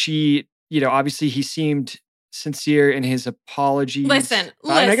 considering she, obviously he seemed sincere in his apologies. Listen.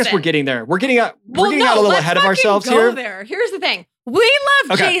 I guess we're getting there. We're getting out a little ahead of ourselves here. There. Here's the thing. We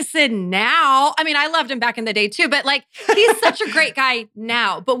love Jason now. I mean, I loved him back in the day too, but like he's such a great guy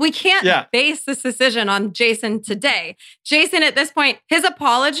now. But we can't base this decision on Jason today. Jason, at this point, his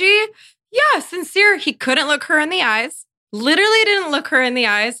apology, sincere. He couldn't look her in the eyes. Literally didn't look her in the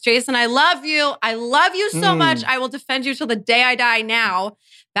eyes. Jason, I love you. I love you so much. I will defend you till the day I die now.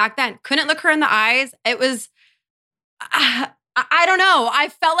 Back then, couldn't look her in the eyes. It was... I don't know. I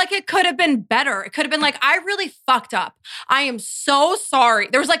felt like it could have been better. It could have been like, I really fucked up. I am so sorry.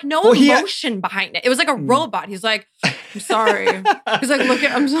 There was like no emotion behind it. It was like a robot. He's like, I'm sorry. He's like,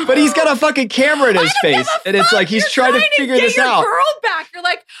 I'm sorry. But he's got a fucking camera in his face. And it's like, he's trying to figure this out. Girl back. You're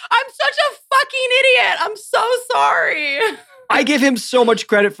like, I'm such a fucking idiot. I'm so sorry. I give him so much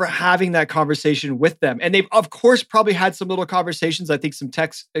credit for having that conversation with them. And they've, of course, probably had some little conversations. I think some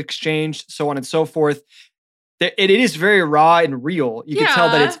text exchange, so on and so forth. It is very raw and real. You can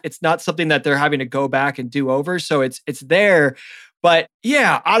tell that it's not something that they're having to go back and do over. So it's there. But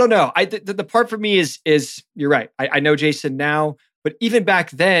yeah, I don't know. The part for me is you're right. I know Jason now, but even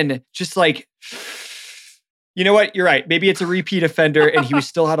back then, just like, you know what? You're right. Maybe it's a repeat offender and he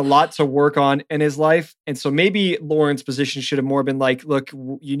still had a lot to work on in his life. And so maybe Lauren's position should have more been like, look,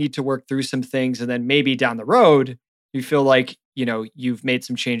 you need to work through some things. And then maybe down the road, you feel like, you've made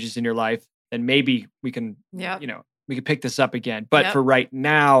some changes in your life. Then maybe we can, we can pick this up again. But for right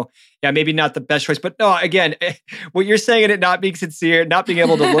now, maybe not the best choice. But no, again, what you're saying and it not being sincere, not being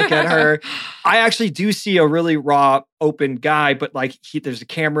able to look at her, I actually do see a really raw, open guy, but like there's a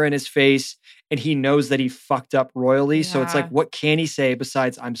camera in his face and he knows that he fucked up royally. Yeah. So it's like, what can he say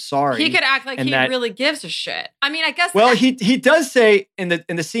besides "I'm sorry"? He could act like really gives a shit. I mean, I guess. Well, he does say in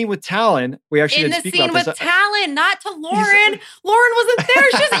the scene with Talon, we actually didn't speak about this. In the scene with Talon, not to Lauren. Lauren wasn't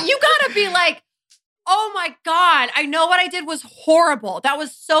there. She's you gotta be like, oh my God, I know what I did was horrible. That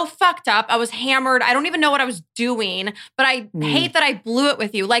was so fucked up. I was hammered. I don't even know what I was doing, but I hate that I blew it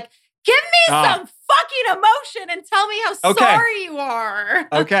with you. Like, give me some fucking emotion and tell me how sorry you are.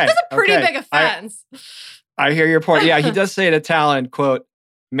 Okay. That's a pretty big offense. I hear your point. Yeah, he does say to Talon, quote,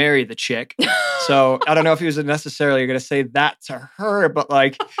 marry the chick. So I don't know if he was necessarily going to say that to her, but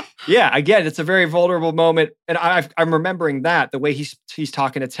like, yeah, again, it's a very vulnerable moment. And I'm remembering that the way he's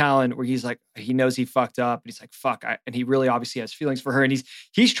talking to Talon, where he's like, he knows he fucked up. And he's like, fuck. And he really obviously has feelings for her. And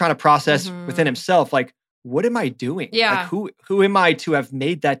he's trying to process within himself, like, what am I doing? Yeah. Like, who am I to have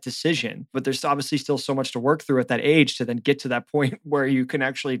made that decision? But there's obviously still so much to work through at that age to then get to that point where you can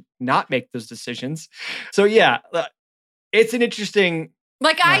actually not make those decisions. So yeah, it's an interesting...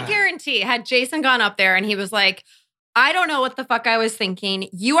 Like, I guarantee, had Jason gone up there and he was like, I don't know what the fuck I was thinking.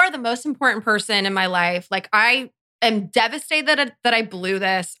 You are the most important person in my life. Like, I am devastated that I blew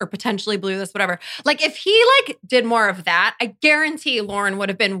this or potentially blew this, whatever. Like, if he like did more of that, I guarantee Lauren would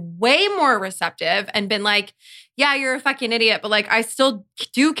have been way more receptive and been like, yeah, you're a fucking idiot, but like, I still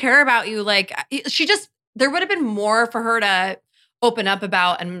do care about you. Like, there would have been more for her to open up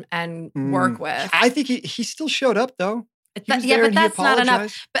about and work with. I think he still showed up though. But that's not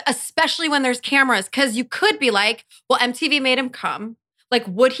enough. But especially when there's cameras, because you could be like, well, MTV made him come. Like,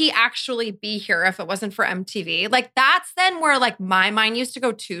 would he actually be here if it wasn't for MTV? Like, that's then where like my mind used to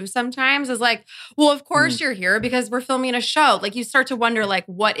go to sometimes is like, well, of course you're here because we're filming a show. Like, you start to wonder like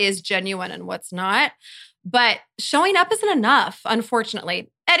what is genuine and what's not. But showing up isn't enough,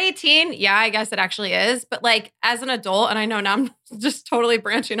 unfortunately. At 18, yeah, I guess it actually is. But like as an adult, and I know now I'm just totally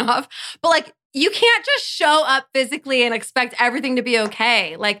branching off, but like, you can't just show up physically and expect everything to be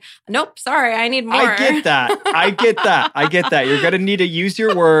okay. Like, nope, sorry, I need more. I get that. You're going to need to use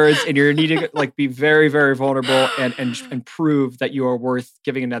your words and you're going to need to like be very, very vulnerable and prove that you are worth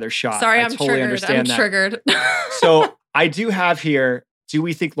giving another shot. Sorry, I I'm totally triggered. understand that. Triggered. So I do have here, do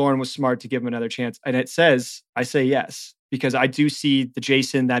we think Lauren was smart to give him another chance? And it says, I say yes, because I do see the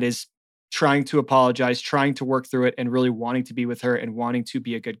Jason that is trying to apologize, trying to work through it, and really wanting to be with her and wanting to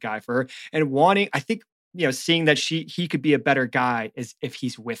be a good guy for her. And I think, seeing that he could be a better guy is if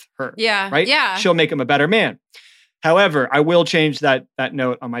he's with her. Yeah. Right? Yeah. She'll make him a better man. However, I will change that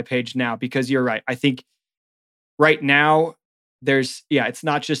note on my page now because you're right. I think right now it's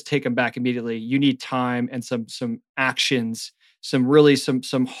not just take him back immediately. You need time and some actions, some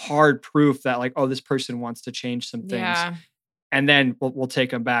hard proof that like, oh, this person wants to change some things. Yeah. And then we'll take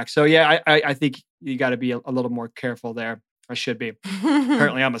them back. So yeah, I think you got to be a little more careful there. I should be.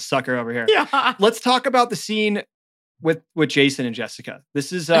 Apparently, I'm a sucker over here. Yeah. Let's talk about the scene with Jason and Jessica.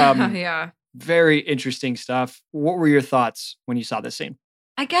 This is very interesting stuff. What were your thoughts when you saw this scene?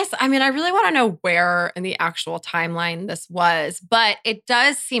 I really want to know where in the actual timeline this was, but it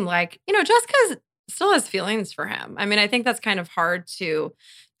does seem like, Jessica still has feelings for him. I mean, I think that's kind of hard to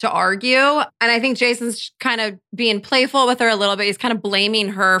argue. And I think Jason's kind of being playful with her a little bit. He's kind of blaming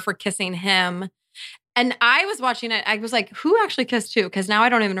her for kissing him. And I was watching it. I was like, who actually kissed who? Because now I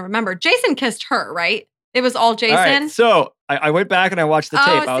don't even remember. Jason kissed her, right? It was all Jason. All right, so I went back and I watched the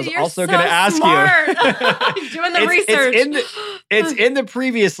tape. I was also going to ask you. Doing the research. It's in the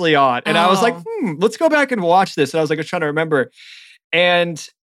previously on. And I was like, let's go back and watch this. And I was like, trying to remember. And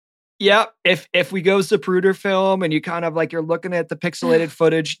yeah, if we go Zapruder film and you kind of like you're looking at the pixelated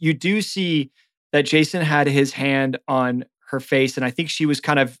footage, you do see that Jason had his hand on her face, and I think she was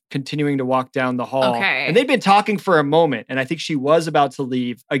kind of continuing to walk down the hall. Okay. And they'd been talking for a moment, and I think she was about to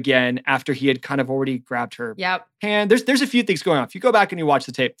leave again after he had kind of already grabbed her hand. There's a few things going on. If you go back and you watch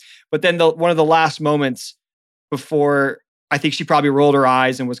the tape, but then one of the last moments before I think she probably rolled her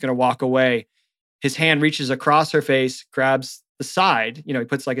eyes and was going to walk away, his hand reaches across her face, grabs the side, he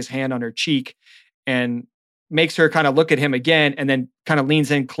puts like his hand on her cheek and makes her kind of look at him again and then kind of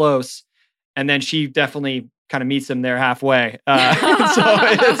leans in close. And then she definitely kind of meets him there halfway. So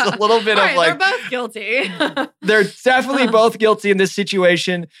it's a little bit of like... They're both guilty. They're definitely both guilty in this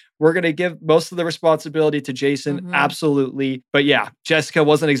situation. We're going to give most of the responsibility to Jason. Absolutely. But yeah, Jessica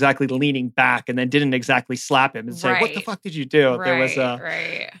wasn't exactly leaning back and then didn't exactly slap him and say, what the fuck did you do? There was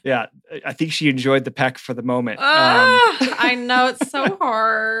yeah, I think she enjoyed the peck for the moment. I know, it's so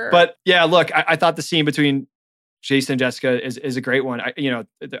hard. But yeah, look, I thought the scene between Jason and Jessica is a great one.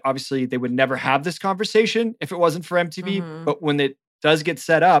 Obviously they would never have this conversation if it wasn't for MTV. But when it does get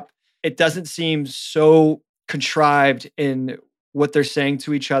set up, it doesn't seem so contrived in what they're saying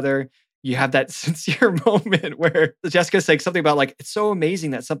to each other. You have that sincere moment where Jessica's saying something about like, it's so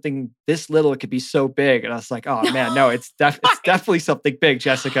amazing that something this little could be so big. And I was like, oh man, no, it's definitely something big,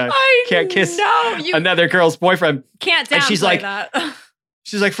 Jessica. You can't kiss another girl's boyfriend. Can't downplay and she's like, that.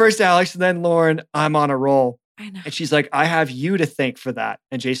 She's like, first Alex and then Lauren, I'm on a roll. I know. And she's like, I have you to thank for that.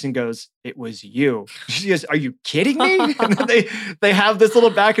 And Jason goes, it was you. She goes, are you kidding me? And then they have this little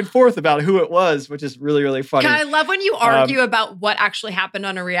back and forth about who it was, which is really, really funny. God, I love when you argue about what actually happened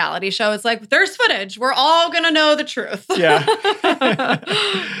on a reality show. It's like, there's footage. We're all going to know the truth. Yeah.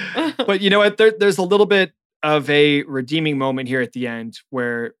 But you know what? There's a little bit of a redeeming moment here at the end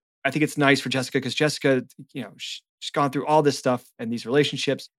where I think it's nice for Jessica because Jessica, you know, she's gone through all this stuff and these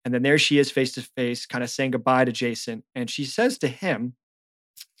relationships. And then there she is face to face, kind of saying goodbye to Jason. And she says to him,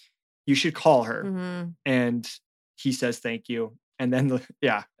 you should call her. Mm-hmm. And he says, thank you. And then,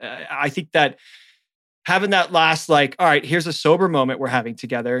 I think that having that last, like, all right, here's a sober moment we're having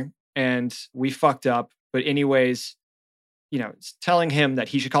together and we fucked up. But anyways, you know, it's telling him that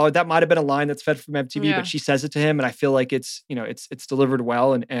he should call her. That might've been a line that's fed from MTV, but she says it to him. And I feel like it's, you know, it's delivered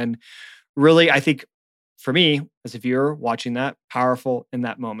well. And really, I think for me as a viewer watching that, powerful in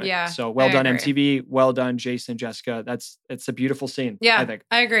that moment. Yeah. So well done, agree. MTV. Well done, Jason, Jessica. It's a beautiful scene. Yeah, I think.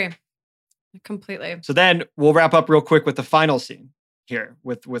 I agree. Completely. So then we'll wrap up real quick with the final scene here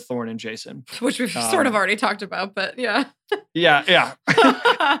with Lauren and Jason. Which we've sort of already talked about, but yeah. Yeah.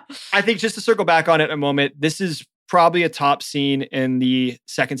 I think just to circle back on it a moment, this is probably a top scene in the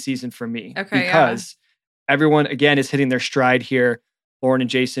second season for me. Okay, because everyone, again, is hitting their stride here. Lauren and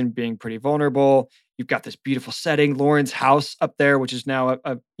Jason being pretty vulnerable. You've got this beautiful setting. Lauren's house up there, which is now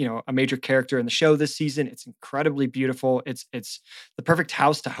a major character in the show this season. It's incredibly beautiful. It's the perfect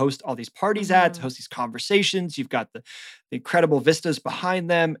house to host all these parties at, to host these conversations. You've got the incredible vistas behind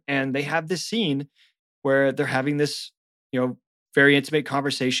them. And they have this scene where they're having this, you know, very intimate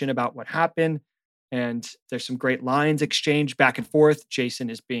conversation about what happened. And there's some great lines exchanged back and forth. Jason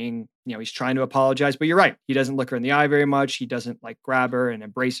is being, you know, he's trying to apologize, but you're right. He doesn't look her in the eye very much. He doesn't like grab her and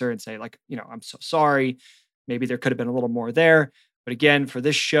embrace her and say like, you know, I'm so sorry. Maybe there could have been a little more there. But again, for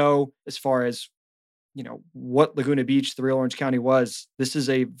this show, as far as, you know, what Laguna Beach, the real Orange County was, this is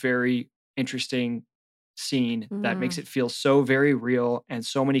a very interesting scene that makes it feel so very real and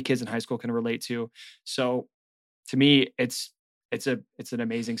so many kids in high school can relate to. So to me, it's an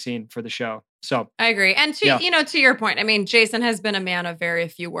amazing scene for the show. So I agree. And to your point, I mean, Jason has been a man of very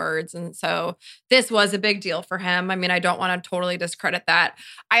few words. And so this was a big deal for him. I mean, I don't want to totally discredit that.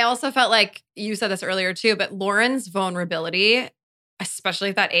 I also felt like you said this earlier too, but Lauren's vulnerability, especially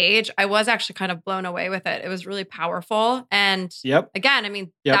at that age, I was actually kind of blown away with it. It was really powerful. And again, I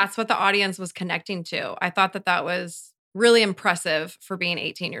mean, that's what the audience was connecting to. I thought that was really impressive for being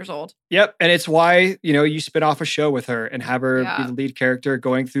 18 years old. Yep. And it's why, you know, you spin off a show with her and have her be the lead character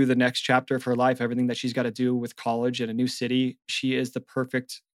going through the next chapter of her life, everything that she's got to do with college in a new city. She is the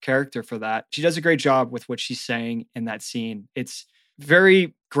perfect character for that. She does a great job with what she's saying in that scene. It's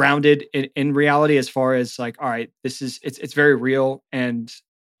very grounded in reality as far as like, all right, it's very real and,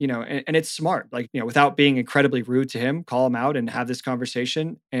 you know, and it's smart, like, you know, without being incredibly rude to him, call him out and have this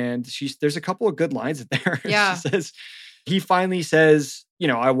conversation. And there's a couple of good lines in there. Yeah. He finally says, you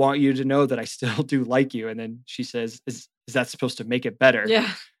know, I want you to know that I still do like you. And then she says, is that supposed to make it better? Yeah.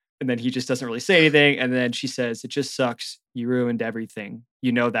 And then he just doesn't really say anything. And then she says, it just sucks. You ruined everything.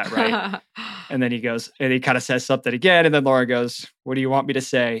 You know that, right? And then he goes, and he kind of says something again. And then Laura goes, what do you want me to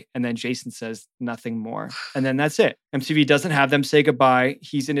say? And then Jason says, nothing more. And then that's it. MTV doesn't have them say goodbye.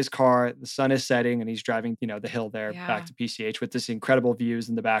 He's in his car. The sun is setting and he's driving, you know, the hill there back to PCH with this incredible views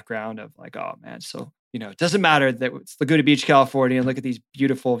in the background of like, oh man. So, you know, it doesn't matter that it's Laguna Beach, California. And look at these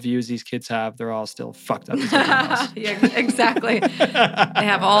beautiful views these kids have. They're all still fucked up. Yeah, exactly. They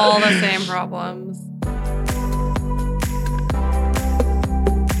have all the same problems.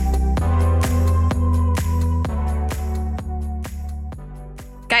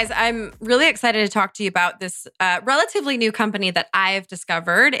 Guys, I'm really excited to talk to you about this relatively new company that I've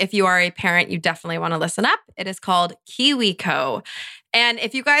discovered. If you are a parent, you definitely want to listen up. It is called KiwiCo. And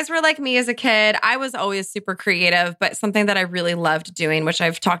if you guys were like me as a kid, I was always super creative, but something that I really loved doing, which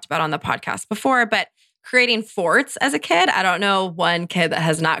I've talked about on the podcast before, but creating forts as a kid. I don't know one kid that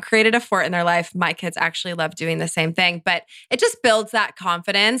has not created a fort in their life. My kids actually love doing the same thing, but it just builds that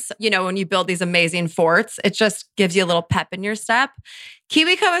confidence. You know, when you build these amazing forts, it just gives you a little pep in your step.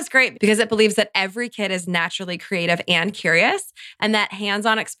 KiwiCo is great because it believes that every kid is naturally creative and curious, and that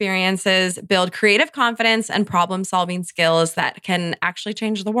hands-on experiences build creative confidence and problem-solving skills that can actually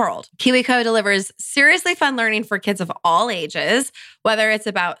change the world. KiwiCo delivers seriously fun learning for kids of all ages, whether it's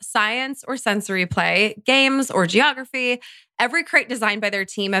about science or sensory play, games or geography. Every crate designed by their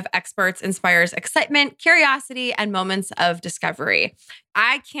team of experts inspires excitement, curiosity, and moments of discovery.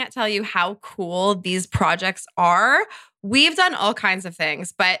 I can't tell you how cool these projects are. We've done all kinds of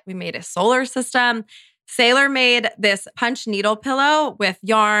things, but we made a solar system, Sailor made this punch needle pillow with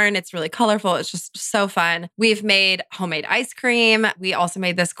yarn. It's really colorful. It's just so fun. We've made homemade ice cream. We also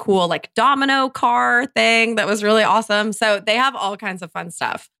made this cool like domino car thing that was really awesome. So they have all kinds of fun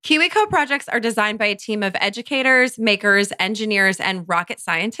stuff. KiwiCo projects are designed by a team of educators, makers, engineers, and rocket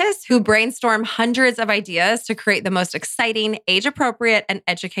scientists who brainstorm hundreds of ideas to create the most exciting, age-appropriate, and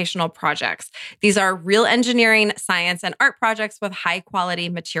educational projects. These are real engineering, science, and art projects with high-quality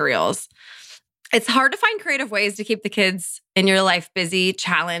materials. It's hard to find creative ways to keep the kids in your life busy,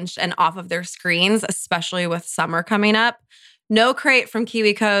 challenged, and off of their screens, especially with summer coming up. No crate from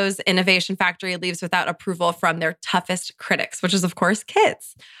KiwiCo's Innovation Factory leaves without approval from their toughest critics, which is, of course,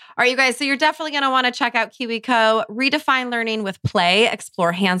 kids. All right, you guys, so you're definitely going to want to check out KiwiCo. Redefine learning with play.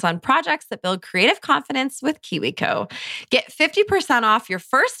 Explore hands-on projects that build creative confidence with KiwiCo. Get 50% off your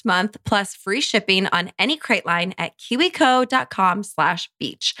first month plus free shipping on any crate line at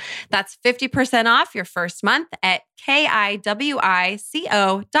kiwico.com/beach. That's 50% off your first month at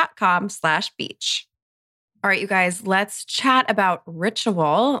kiwico.com/beach. All right, you guys, let's chat about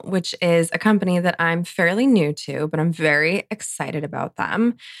Ritual, which is a company that I'm fairly new to, but I'm very excited about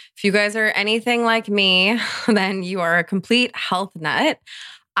them. If you guys are anything like me, then you are a complete health nut.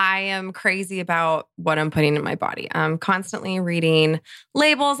 I am crazy about what I'm putting in my body. I'm constantly reading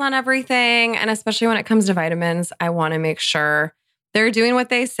labels on everything, and especially when it comes to vitamins, I want to make sure they're doing what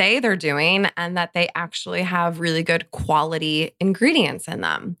they say they're doing and that they actually have really good quality ingredients in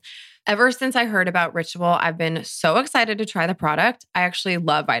them. Ever since I heard about Ritual, I've been so excited to try the product. I actually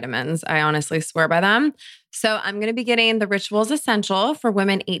love vitamins. I honestly swear by them. So I'm going to be getting the Rituals Essential for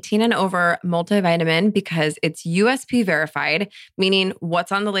Women 18 and Over multivitamin because it's USP verified, meaning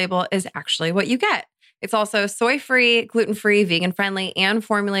what's on the label is actually what you get. It's also soy-free, gluten-free, vegan-friendly, and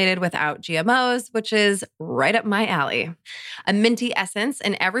formulated without GMOs, which is right up my alley. A minty essence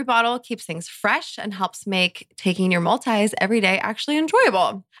in every bottle keeps things fresh and helps make taking your multis every day actually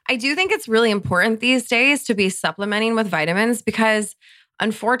enjoyable. I do think it's really important these days to be supplementing with vitamins because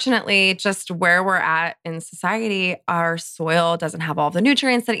unfortunately, just where we're at in society, our soil doesn't have all the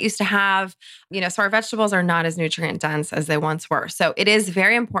nutrients that it used to have. So our vegetables are not as nutrient dense as they once were. So it is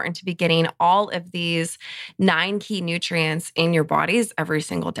very important to be getting all of these 9 key nutrients in your bodies every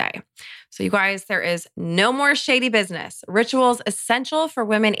single day. So you guys, there is no more shady business. Ritual's Essential for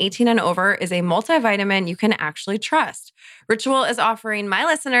Women 18 and Over is a multivitamin you can actually trust. Ritual is offering my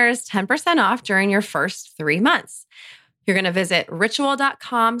listeners 10% off during your first 3 months. You're going to visit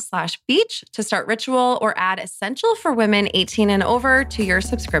ritual.com/beach to start Ritual or add Essential for Women 18 and Over to your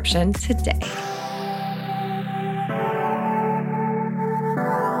subscription today.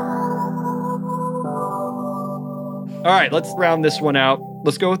 All right, let's round this one out.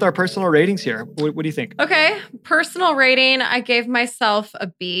 Let's go with our personal ratings here. What do you think? Okay, personal rating, I gave myself a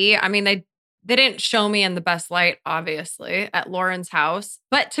B. I mean, they didn't show me in the best light, obviously, at Lauren's house.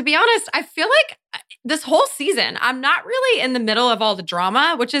 But to be honest, I feel like this whole season, I'm not really in the middle of all the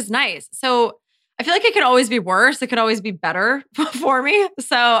drama, which is nice. So I feel like it could always be worse. It could always be better for me.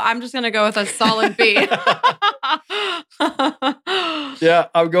 So I'm just going to go with a solid B. Yeah,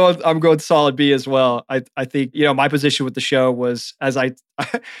 I'm going solid B as well. I think, my position with the show was as I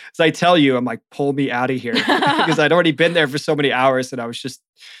tell you, I'm like, pull me out of here because I'd already been there for so many hours and I was just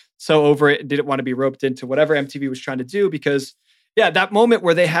so over it and didn't want to be roped into whatever MTV was trying to do because, that moment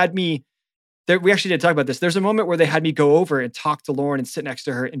where they had me, we actually didn't talk about this. There's a moment where they had me go over and talk to Lauren and sit next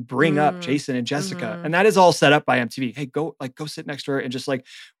to her and bring up Jason and Jessica. Mm-hmm. And that is all set up by MTV. Hey, go sit next to her and just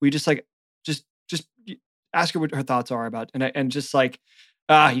ask her what her thoughts are about. And just like,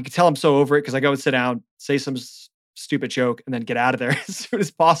 you can tell I'm so over it because I go and sit down, say some stupid joke and then get out of there as soon as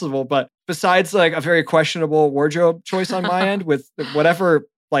possible. But besides like a very questionable wardrobe choice on my end with whatever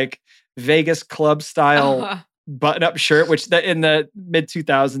like Vegas club style button-up shirt, which in the mid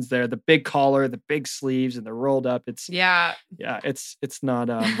 2000s there, the big collar, the big sleeves, and the rolled up. It's not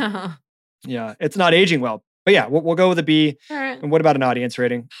it's not aging well. But yeah, we'll go with a B. All right. And what about an audience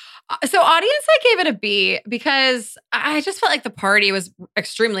rating? So audience, I gave it a B because I just felt like the party was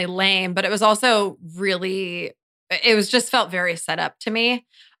extremely lame, but it was also just felt very set up to me.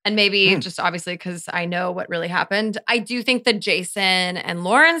 And maybe just obviously because I know what really happened. I do think the Jason and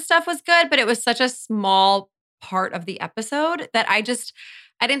Lauren stuff was good, but it was such a small part of the episode that I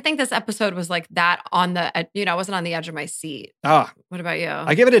didn't think this episode was like that on the, I wasn't on the edge of my seat. What about you?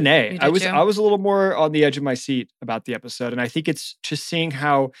 I give it an A. I was a little more on the edge of my seat about the episode. And I think it's just seeing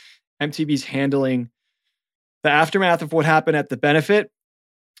how MTV's handling the aftermath of what happened at the benefit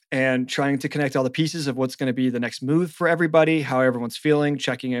and trying to connect all the pieces of what's going to be the next move for everybody, how everyone's feeling,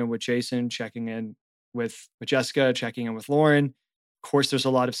 checking in with Jason, checking in with Jessica, checking in with Lauren. Of course, there's a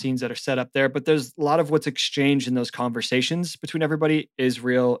lot of scenes that are set up there, but there's a lot of what's exchanged in those conversations between everybody is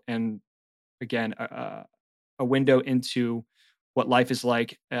real. And again, a window into what life is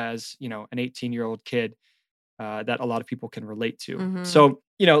like as, an 18-year-old kid that a lot of people can relate to. Mm-hmm. So,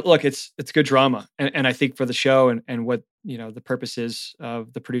 look, it's good drama. And I think for the show and what, the purpose is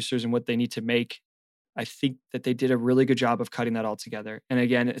of the producers and what they need to make, I think that they did a really good job of cutting that all together. And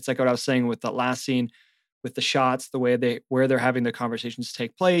again, it's like what I was saying with that last scene, with the shots, the way where they're having the conversations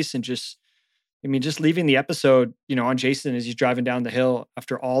take place, and just leaving the episode, on Jason as he's driving down the hill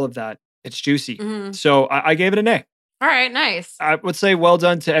after all of that, it's juicy. Mm-hmm. So I gave it an A. All right, nice. I would say well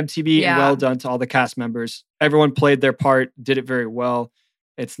done to MTV and well done to all the cast members. Everyone played their part, did it very well.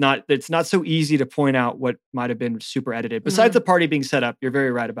 It's not so easy to point out what might have been super edited. Besides the party being set up, you're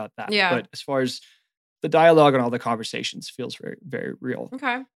very right about that. Yeah. But as far as the dialogue and all the conversations, feels very, very real.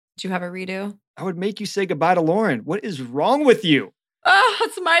 Okay. Do you have a redo? I would make you say goodbye to Lauren. What is wrong with you? Oh,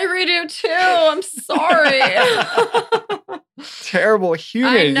 it's my redo too. I'm sorry. Terrible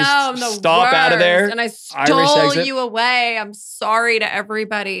human. I know. I'm the stop worst. out of there. And I stole you away. I'm sorry to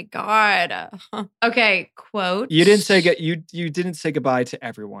everybody. God. Okay. Quote. You didn't say you didn't say goodbye to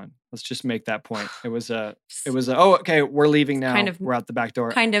everyone. Let's just make that point. It was oh, okay, we're leaving now. Kind of, we're out the back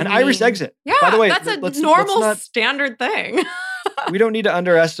door. Kind of an mean. Irish exit. Yeah. By the way, that's a normal standard thing. We don't need to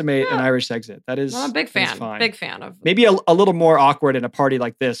underestimate an Irish exit. That is, I'm a big fan. Fine. Big fan of. Maybe a little more awkward in a party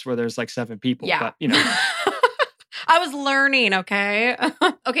like this where there's like 7 people. Yeah. But, I was learning, okay?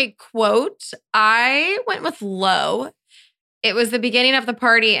 Okay, quote. I went with low. It was the beginning of the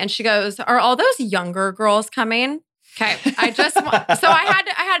party, and she goes, "Are all those younger girls coming?" Okay, so I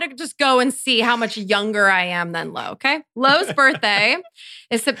had to just go and see how much younger I am than Lo, okay? Lo's birthday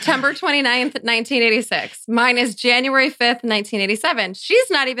is September 29th, 1986. Mine is January 5th, 1987. She's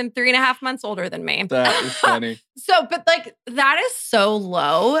not even 3.5 months older than me. That is funny. But that is so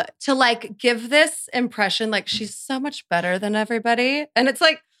low to give this impression she's so much better than everybody. And it's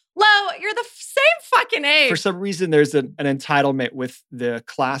Lo, you're the same fucking age. For some reason, there's an entitlement with the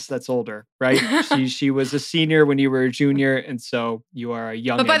class that's older, right? she was a senior when you were a junior, and so you are a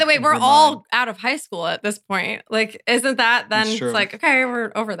young. But by the way, we're all out of high school at this point. Isn't that then? It's okay,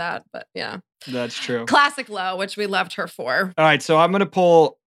 we're over that. But yeah, that's true. Classic Lo, which we loved her for. All right, so I'm going to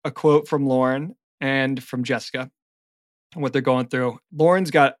pull a quote from Lauren and from Jessica. What they're going through.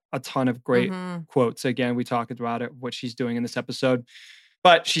 Lauren's got a ton of great quotes. Again, we talked about it, what she's doing in this episode.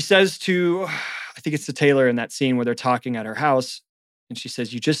 But she says I think it's to Taylor in that scene where they're talking at her house, and she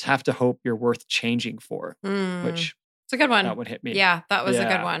says, "You just have to hope you're worth changing for," which it's a good one. That would hit me. Yeah, that was a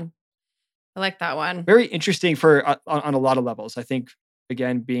good one. I like that one. Very interesting for on a lot of levels. I think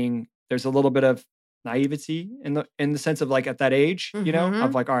again, there's a little bit of naivety in the sense of at that age,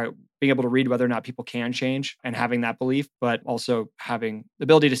 of all right, being able to read whether or not people can change and having that belief, but also having the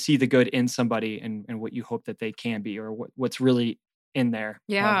ability to see the good in somebody and what you hope that they can be or what's really in there.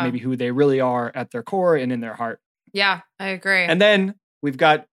 Yeah. Maybe who they really are at their core and in their heart. Yeah, I agree. And then we've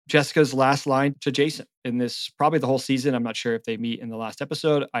got Jessica's last line to Jason in this, probably the whole season. I'm not sure if they meet in the last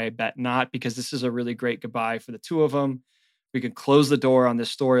episode. I bet not, because this is a really great goodbye for the two of them. We can close the door on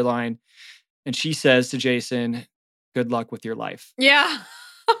this storyline. And she says to Jason, "Good luck with your life." Yeah.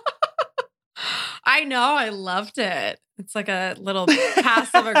 I know. I loved it. It's like a little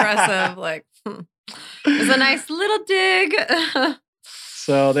passive aggressive, it's a nice little dig.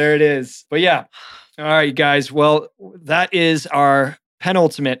 So there it is. But yeah. All right, guys. Well, that is our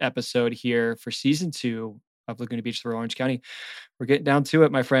penultimate episode here for season 2 of Laguna Beach through Orange County. We're getting down to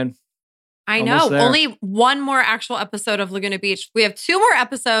it, my friend. I know. Only one more actual episode of Laguna Beach. We have 2 more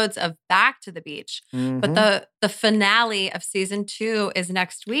episodes of Back to the Beach. But the finale of season 2 is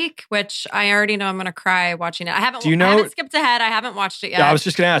next week, which I already know I'm going to cry watching it. I haven't skipped ahead. I haven't watched it yet. Yeah, I was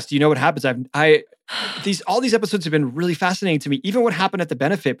just going to ask, do you know what happens? All these episodes have been really fascinating to me. Even what happened at the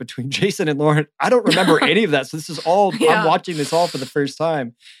benefit between Jason and Lauren, I don't remember any of that. So this is all, I'm watching this all for the first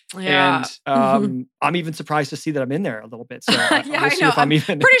time. Yeah. And I'm even surprised to see that I'm in there a little bit. So I know. I'm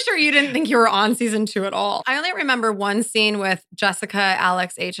pretty sure you didn't think you were on season 2 at all. I only remember one scene with Jessica,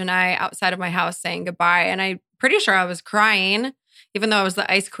 Alex, H, and I outside of my house saying goodbye. And I'm pretty sure I was crying. Even though I was the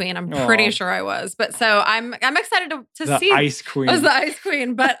Ice Queen, I'm pretty sure I was. But so I'm excited to see. The Ice Queen. I was the Ice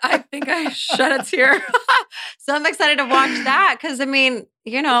Queen, but I think I shed a tear. So I'm excited to watch that because,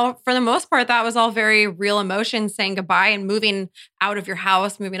 for the most part, that was all very real emotion, saying goodbye and moving out of your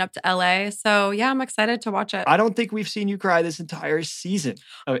house, moving up to LA. So yeah, I'm excited to watch it. I don't think we've seen you cry this entire season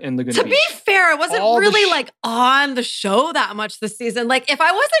in Laguna Beach. To be fair, it wasn't really on the show that much this season. If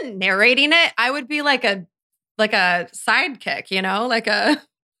I wasn't narrating it, I would be like a sidekick,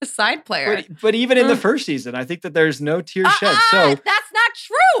 a side player. But even in the first season, I think that there's no tears shed. So that's not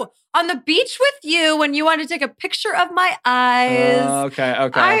true. On the beach with you when you wanted to take a picture of my eyes. Okay.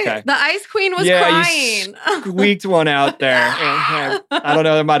 The Ice Queen was crying. You squeaked one out there. I don't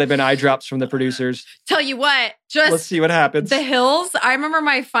know. There might have been eye drops from the producers. Tell you what, let's see what happens. The Hills. I remember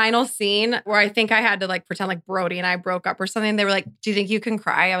my final scene where I think I had to like pretend like Brody and I broke up or something. They were like, "Do you think you can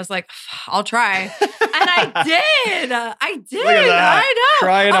cry?" I was like, "I'll try," and I did. I did. Look at that. I know.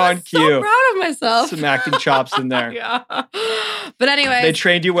 Crying on cue. So proud of myself. Some acting chops in there. Yeah. But anyway, they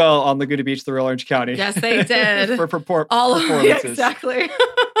trained you well on Laguna Beach, the Royal Orange County. Yes, they did. For performances. Exactly.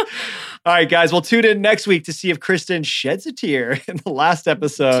 All right, guys, we'll tune in next week to see if Kristen sheds a tear in the last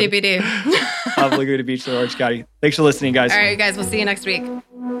episode TBD of Laguna Beach, the Orange County. Thanks for listening, guys. All right, guys, we'll see you next week.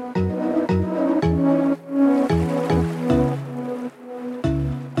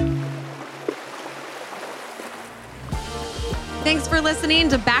 Thanks for listening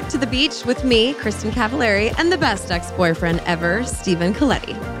to Back to the Beach with me, Kristen Cavallari, and the best ex-boyfriend ever, Stephen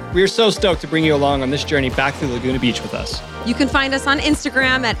Colletti. We are so stoked to bring you along on this journey back to Laguna Beach with us. You can find us on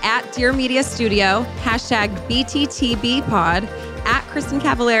Instagram at Dear Media Studio, #BTTBpod, @Kristen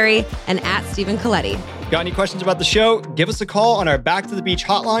Cavallari, and @Stephen Colletti. Got any questions about the show? Give us a call on our Back to the Beach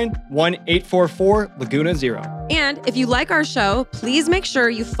hotline, 1-844-LAGUNA-0. And if you like our show, please make sure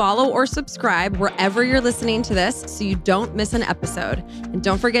you follow or subscribe wherever you're listening to this so you don't miss an episode. And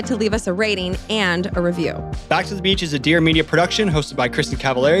don't forget to leave us a rating and a review. Back to the Beach is a Dear Media production hosted by Kristen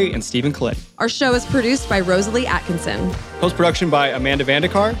Cavallari and Stephen Colletti. Our show is produced by Rosalie Atkinson. Post-production by Amanda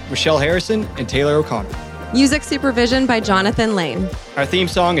Vandekar, Michelle Harrison, and Taylor O'Connor. Music supervision by Jonathan Lane. Our theme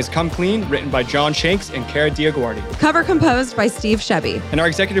song is Come Clean, written by John Shanks and Cara Diaguardi. Cover composed by Steve Shebby. And our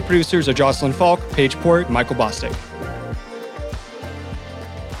executive producers are Jocelyn Falk, Paige Port, and Michael Bostic.